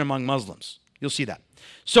fallacy even among Muslims. You'll see that.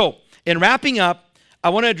 So, in wrapping up, I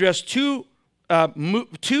want to address two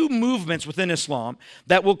movements within Islam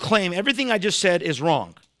that will claim everything I just said is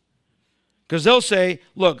wrong. Because they'll say,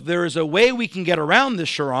 look, there is a way we can get around this,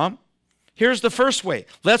 Shahram. Here's the first way.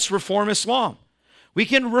 Let's reform Islam. We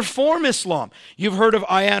can reform Islam. You've heard of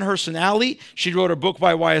Ayaan Hirsi Ali. She wrote a book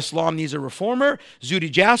by Why Islam Needs a Reformer. Zuhdi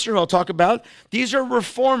Jasser, who I'll talk about. These are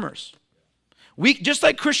reformers. Just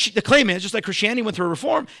like the claim is, just like Christianity went through a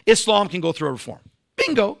reform, Islam can go through a reform.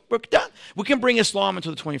 Bingo, we're done. We can bring Islam into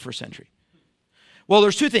the 21st century. Well,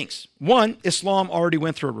 there's two things. One, Islam already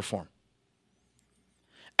went through a reform.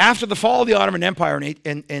 After the fall of the Ottoman Empire in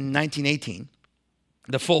 1918,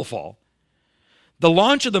 the full fall, the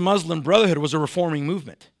launch of the Muslim Brotherhood was a reforming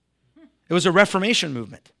movement. It was a reformation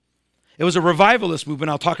movement. It was a revivalist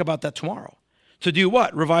movement. I'll talk about that tomorrow. To do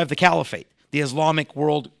what? Revive the caliphate, the Islamic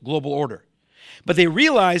world global order. But they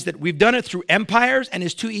realized that we've done it through empires and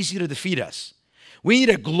it's too easy to defeat us. We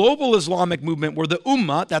need a global Islamic movement where the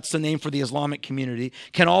Ummah, that's the name for the Islamic community,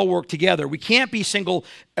 can all work together. We can't be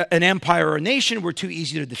an empire or a nation. We're too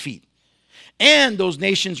easy to defeat. And those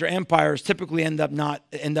nations or empires typically end up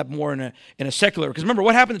more in a secular. Because remember,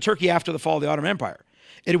 what happened to Turkey after the fall of the Ottoman Empire?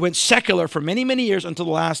 It went secular for many, many years until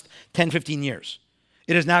the last 10, 15 years.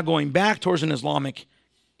 It is now going back towards an Islamic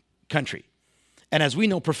country. And as we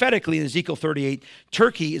know prophetically in Ezekiel 38,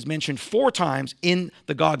 Turkey is mentioned 4 times in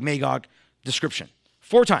the Gog-Magog description.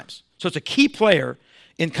 4 times. So it's a key player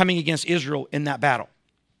in coming against Israel in that battle.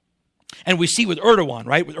 And we see with Erdogan,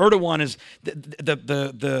 right? With Erdogan is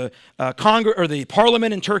the Congress or the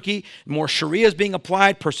parliament in Turkey, more Sharia is being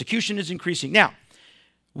applied, persecution is increasing. Now,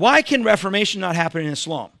 why can reformation not happen in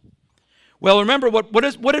Islam? Well, remember what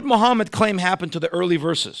did Muhammad claim happened to the early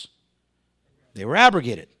verses? They were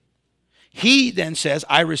abrogated. He then says,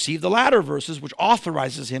 I received the latter verses, which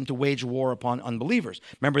authorizes him to wage war upon unbelievers.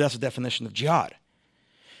 Remember, that's the definition of jihad.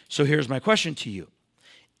 So here's my question to you.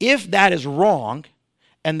 If that is wrong,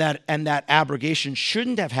 and that abrogation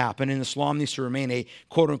shouldn't have happened, and Islam needs to remain a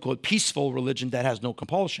quote-unquote peaceful religion that has no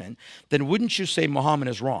compulsion, then wouldn't you say Muhammad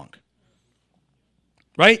is wrong?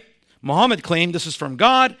 Right? Muhammad claimed this is from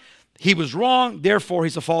God, he was wrong, therefore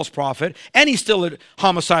he's a false prophet, and he's still a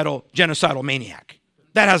homicidal, genocidal maniac.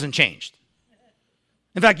 That hasn't changed.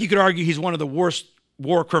 In fact, you could argue he's one of the worst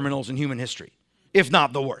war criminals in human history, if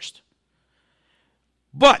not the worst.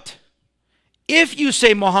 But if you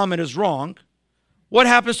say Muhammad is wrong, what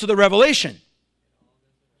happens to the revelation?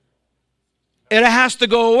 It has to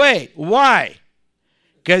go away. Why?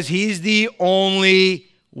 Because he's the only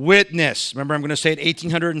witness. Remember, I'm going to say it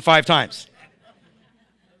 1,805 times.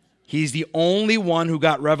 He's the only one who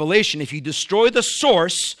got revelation. If you destroy the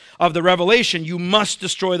source of the revelation, you must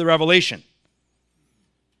destroy the revelation.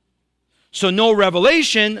 So no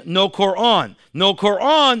revelation, no Quran. No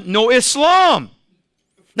Quran, no Islam.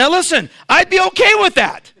 Now listen, I'd be okay with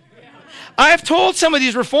that. I've told some of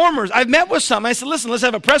these reformers, I've met with some, I said, listen, let's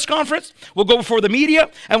have a press conference. We'll go before the media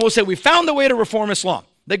and we'll say, we found a way to reform Islam.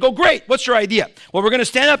 They go, great, what's your idea? Well, we're going to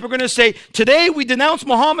stand up, we're going to say, today we denounce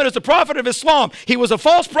Muhammad as the prophet of Islam. He was a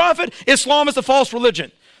false prophet, Islam is a false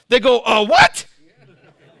religion. They go, what?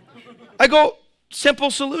 I go,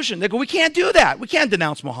 simple solution. They go, we can't do that. We can't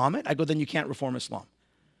denounce Muhammad. I go, then you can't reform Islam.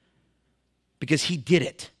 Because he did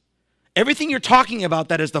it. Everything you're talking about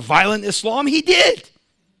that is the violent Islam, he did.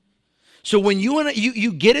 So when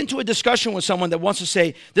you get into a discussion with someone that wants to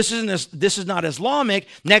say, this is not Islamic,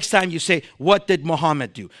 next time you say, what did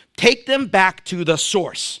Muhammad do? Take them back to the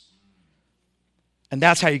source. And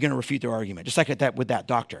that's how you're going to refute their argument. Just like that with that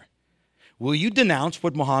doctor. Will you denounce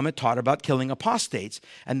what Muhammad taught about killing apostates?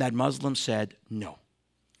 And that Muslim said no.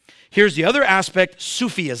 Here's the other aspect,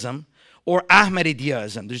 Sufism or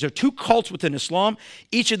Ahmadiyyaism. There's two cults within Islam.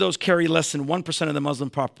 Each of those carry less than 1% of the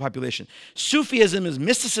Muslim population. Sufism is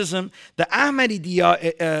mysticism. The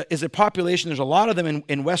Ahmadiyya is a population. There's a lot of them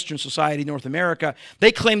in Western society, North America.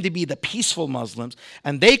 They claim to be the peaceful Muslims.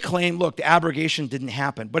 And they claim, look, the abrogation didn't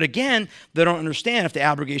happen. But again, they don't understand if the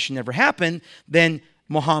abrogation never happened, then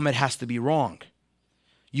Muhammad has to be wrong.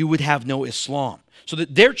 You would have no Islam. So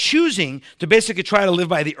that they're choosing to basically try to live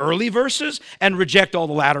by the early verses and reject all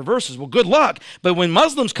the latter verses. Well, good luck. But when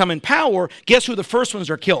Muslims come in power, guess who the first ones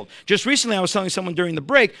are killed? Just recently, I was telling someone during the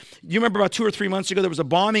break, you remember about 2 or 3 months ago, there was a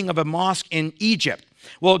bombing of a mosque in Egypt.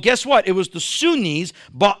 Well, guess what? It was the Sunnis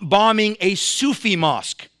bombing a Sufi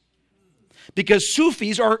mosque. Because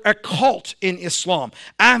Sufis are a cult in Islam.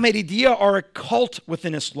 Ahmadiyya are a cult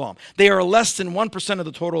within Islam. They are less than 1% of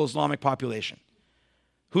the total Islamic population.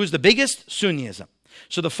 Who's the biggest? Sunnism.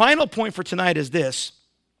 So the final point for tonight is this.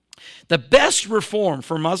 The best reform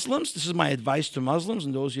for Muslims, this is my advice to Muslims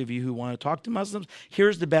and those of you who want to talk to Muslims,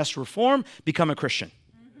 here's the best reform, become a Christian.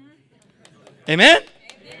 Amen?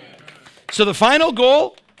 So the final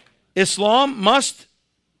goal, Islam must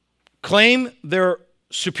claim their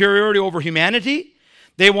superiority over humanity.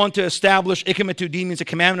 They want to establish Iqamatuddin, means a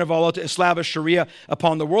commandment of Allah to establish Sharia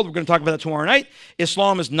upon the world. We're going to talk about that tomorrow night.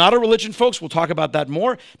 Islam is not a religion, folks. We'll talk about that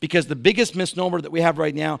more because the biggest misnomer that we have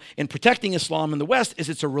right now in protecting Islam in the West is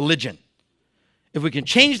it's a religion. If we can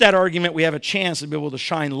change that argument, we have a chance to be able to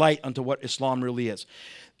shine light onto what Islam really is.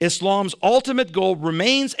 Islam's ultimate goal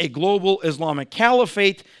remains a global Islamic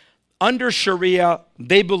caliphate. Under Sharia,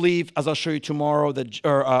 they believe, as I'll show you tomorrow,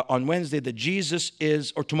 on Wednesday, that Jesus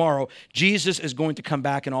is going to come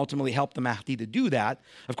back and ultimately help the Mahdi to do that.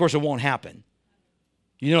 Of course, it won't happen.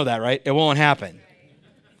 You know that, right? It won't happen.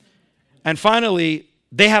 And finally,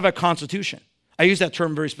 they have a constitution. I use that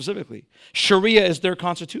term very specifically. Sharia is their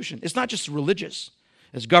constitution. It's not just religious.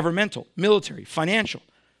 It's governmental, military, financial,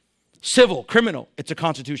 civil, criminal. It's a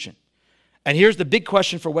constitution. And here's the big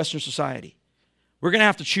question for Western society. We're going to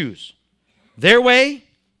have to choose their way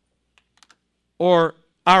or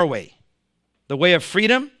our way. The way of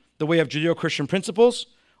freedom, the way of Judeo-Christian principles,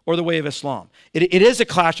 or the way of Islam. It is a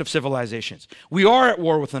clash of civilizations. We are at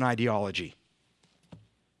war with an ideology.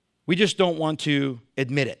 We just don't want to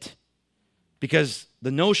admit it because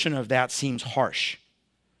the notion of that seems harsh.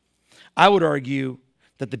 I would argue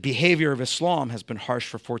that the behavior of Islam has been harsh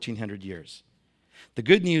for 1,400 years. The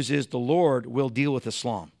good news is the Lord will deal with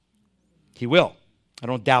Islam. He will. I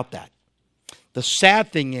don't doubt that. The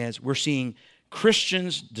sad thing is we're seeing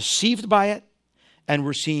Christians deceived by it, and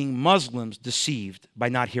we're seeing Muslims deceived by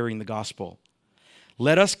not hearing the gospel.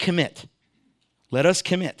 Let us commit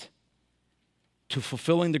to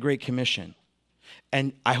fulfilling the Great Commission.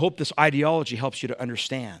 And I hope this ideology helps you to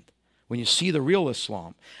understand. When you see the real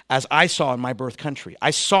Islam, as I saw in my birth country, I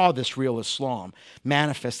saw this real Islam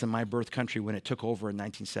manifest in my birth country when it took over in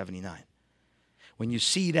 1979. When you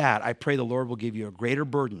see that, I pray the Lord will give you a greater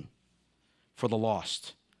burden for the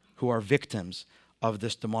lost who are victims of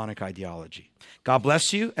this demonic ideology. God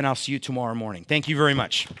bless you, and I'll see you tomorrow morning. Thank you very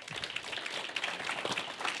much.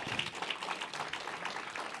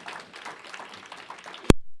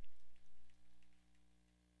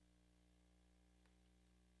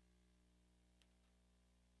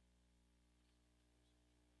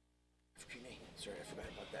 Sorry, I forgot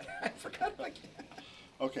about that. I forgot about that.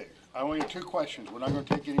 Okay, I only have 2 questions. We're not going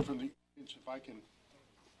to take any from the audience if I can.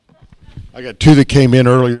 I got 2 that came in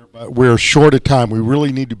earlier, but we're short of time. We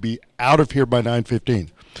really need to be out of here by 9:15.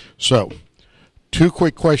 So, 2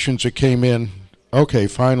 quick questions that came in. Okay,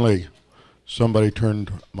 finally, somebody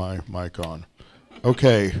turned my mic on.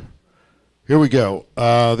 Okay, Here we go.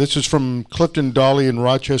 This is from Clifton Dolly in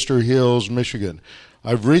Rochester Hills, Michigan.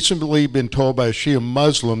 I've recently been told by a Shia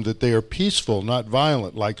Muslim that they are peaceful, not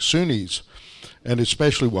violent, like Sunnis, and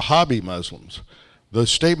especially Wahhabi Muslims. The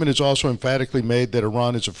statement is also emphatically made that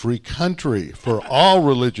Iran is a free country for all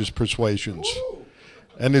religious persuasions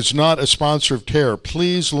and is not a sponsor of terror.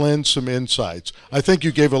 Please lend some insights. I think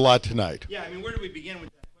you gave a lot tonight. Yeah, I mean, where do we begin with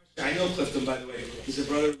that question? I know Clifton, by the way. He's a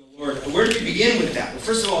brother of the Lord. Where do we begin with that? Well,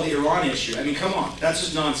 first of all, the Iran issue. I mean, come on. That's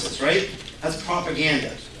just nonsense, right? That's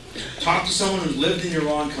propaganda. Talk to someone who's lived in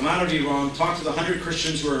Iran, come out of Iran, talk to the 100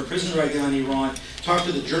 Christians who are in prison right now in Iran, talk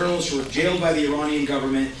to the journalists who were jailed by the Iranian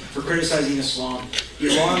government for criticizing Islam.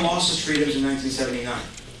 Iran lost its freedoms in 1979.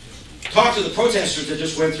 Talk to the protesters that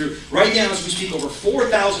just went through. Right now, as we speak, over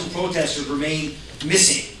 4,000 protesters remain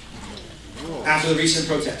missing after the recent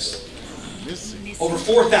protests. Over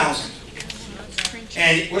 4,000.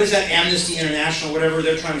 And what is that, Amnesty International, whatever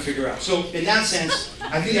they're trying to figure out. So in that sense,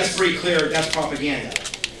 I think that's pretty clear. That's propaganda.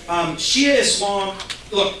 Shia Islam,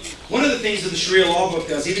 look, one of the things that the Sharia law book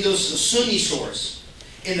does, even though this is a Sunni source,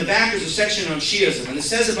 in the back there's a section on Shiism, and it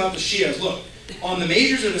says about the Shias, look, on the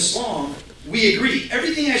majors of Islam, we agree.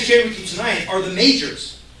 Everything I shared with you tonight are the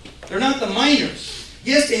majors. They're not the minors.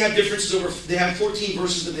 Yes, they have differences over, they have 14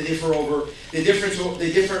 verses that they differ over, they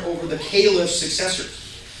differ over the caliph's successors.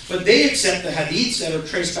 But they accept the hadiths that are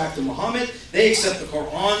traced back to Muhammad. They accept the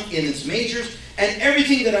Quran in its majors. And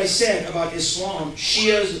everything that I said about Islam,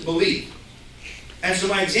 Shias believe. And so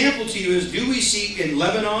my example to you is, do we see in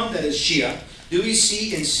Lebanon that is Shia? Do we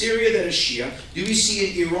see in Syria that is Shia? Do we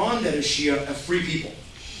see in Iran that is Shia a free people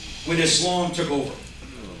when Islam took over?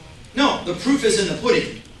 No, the proof is in the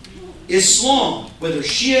pudding. Islam, whether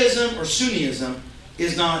Shiism or Sunniism,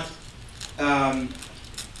 is not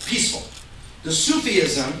peaceful. The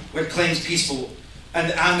Sufism, what claims peaceful, and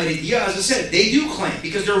the Ahmadiyya, as I said, they do claim,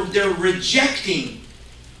 because they're rejecting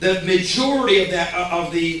the majority of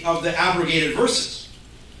the abrogated verses.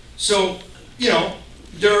 So, you know,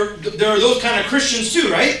 there are those kind of Christians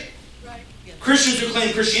too, right? Right. Yeah. Christians who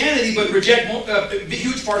claim Christianity but reject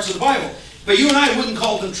huge parts of the Bible. But you and I wouldn't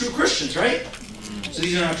call them true Christians, right? So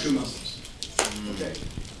these are not true Muslims. Okay.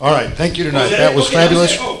 All right, thank you tonight. That was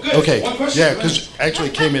fabulous. Good. Okay, one question. Yeah, because actually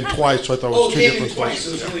it came in twice, so I thought it was two different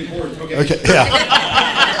questions. So it's really important. Okay,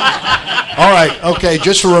 yeah. All right, okay,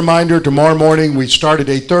 just a reminder, tomorrow morning we start at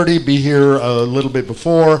 8:30. Be here a little bit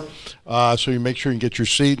before, so you make sure you get your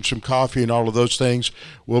seat and some coffee and all of those things.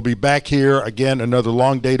 We'll be back here again another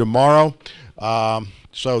long day tomorrow.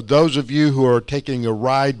 So those of you who are taking a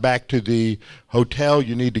ride back to the hotel,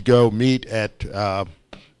 you need to go meet at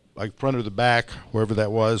like front or the back, wherever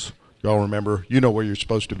that was. Y'all remember, you know where you're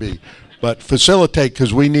supposed to be. But facilitate,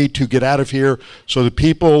 because we need to get out of here so the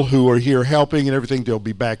people who are here helping and everything, they'll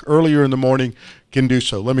be back earlier in the morning, can do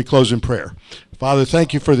so. Let me close in prayer. Father,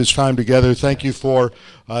 thank you for this time together. Thank you for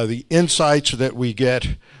the insights that we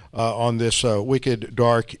get on this wicked,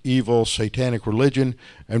 dark, evil, satanic religion.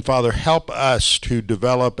 And Father, help us to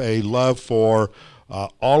develop a love for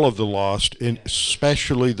all of the lost,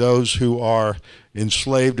 especially those who are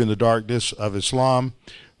enslaved in the darkness of Islam.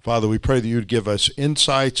 Father, we pray that you would give us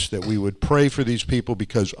insights, that we would pray for these people,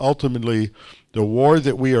 because ultimately the war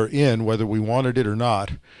that we are in, whether we wanted it or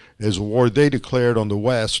not, is a war they declared on the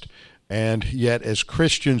West. And yet, as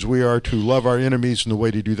Christians, we are to love our enemies, and the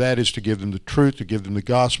way to do that is to give them the truth, to give them the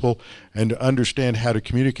gospel, and to understand how to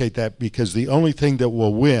communicate that, because the only thing that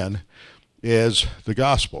will win is the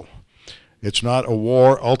gospel. It's not a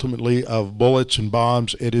war, ultimately, of bullets and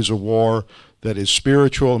bombs. It is a war that is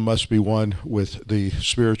spiritual and must be won with the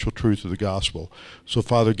spiritual truth of the gospel. So,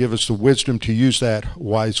 Father, give us the wisdom to use that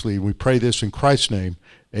wisely. We pray this in Christ's name.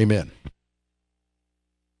 Amen.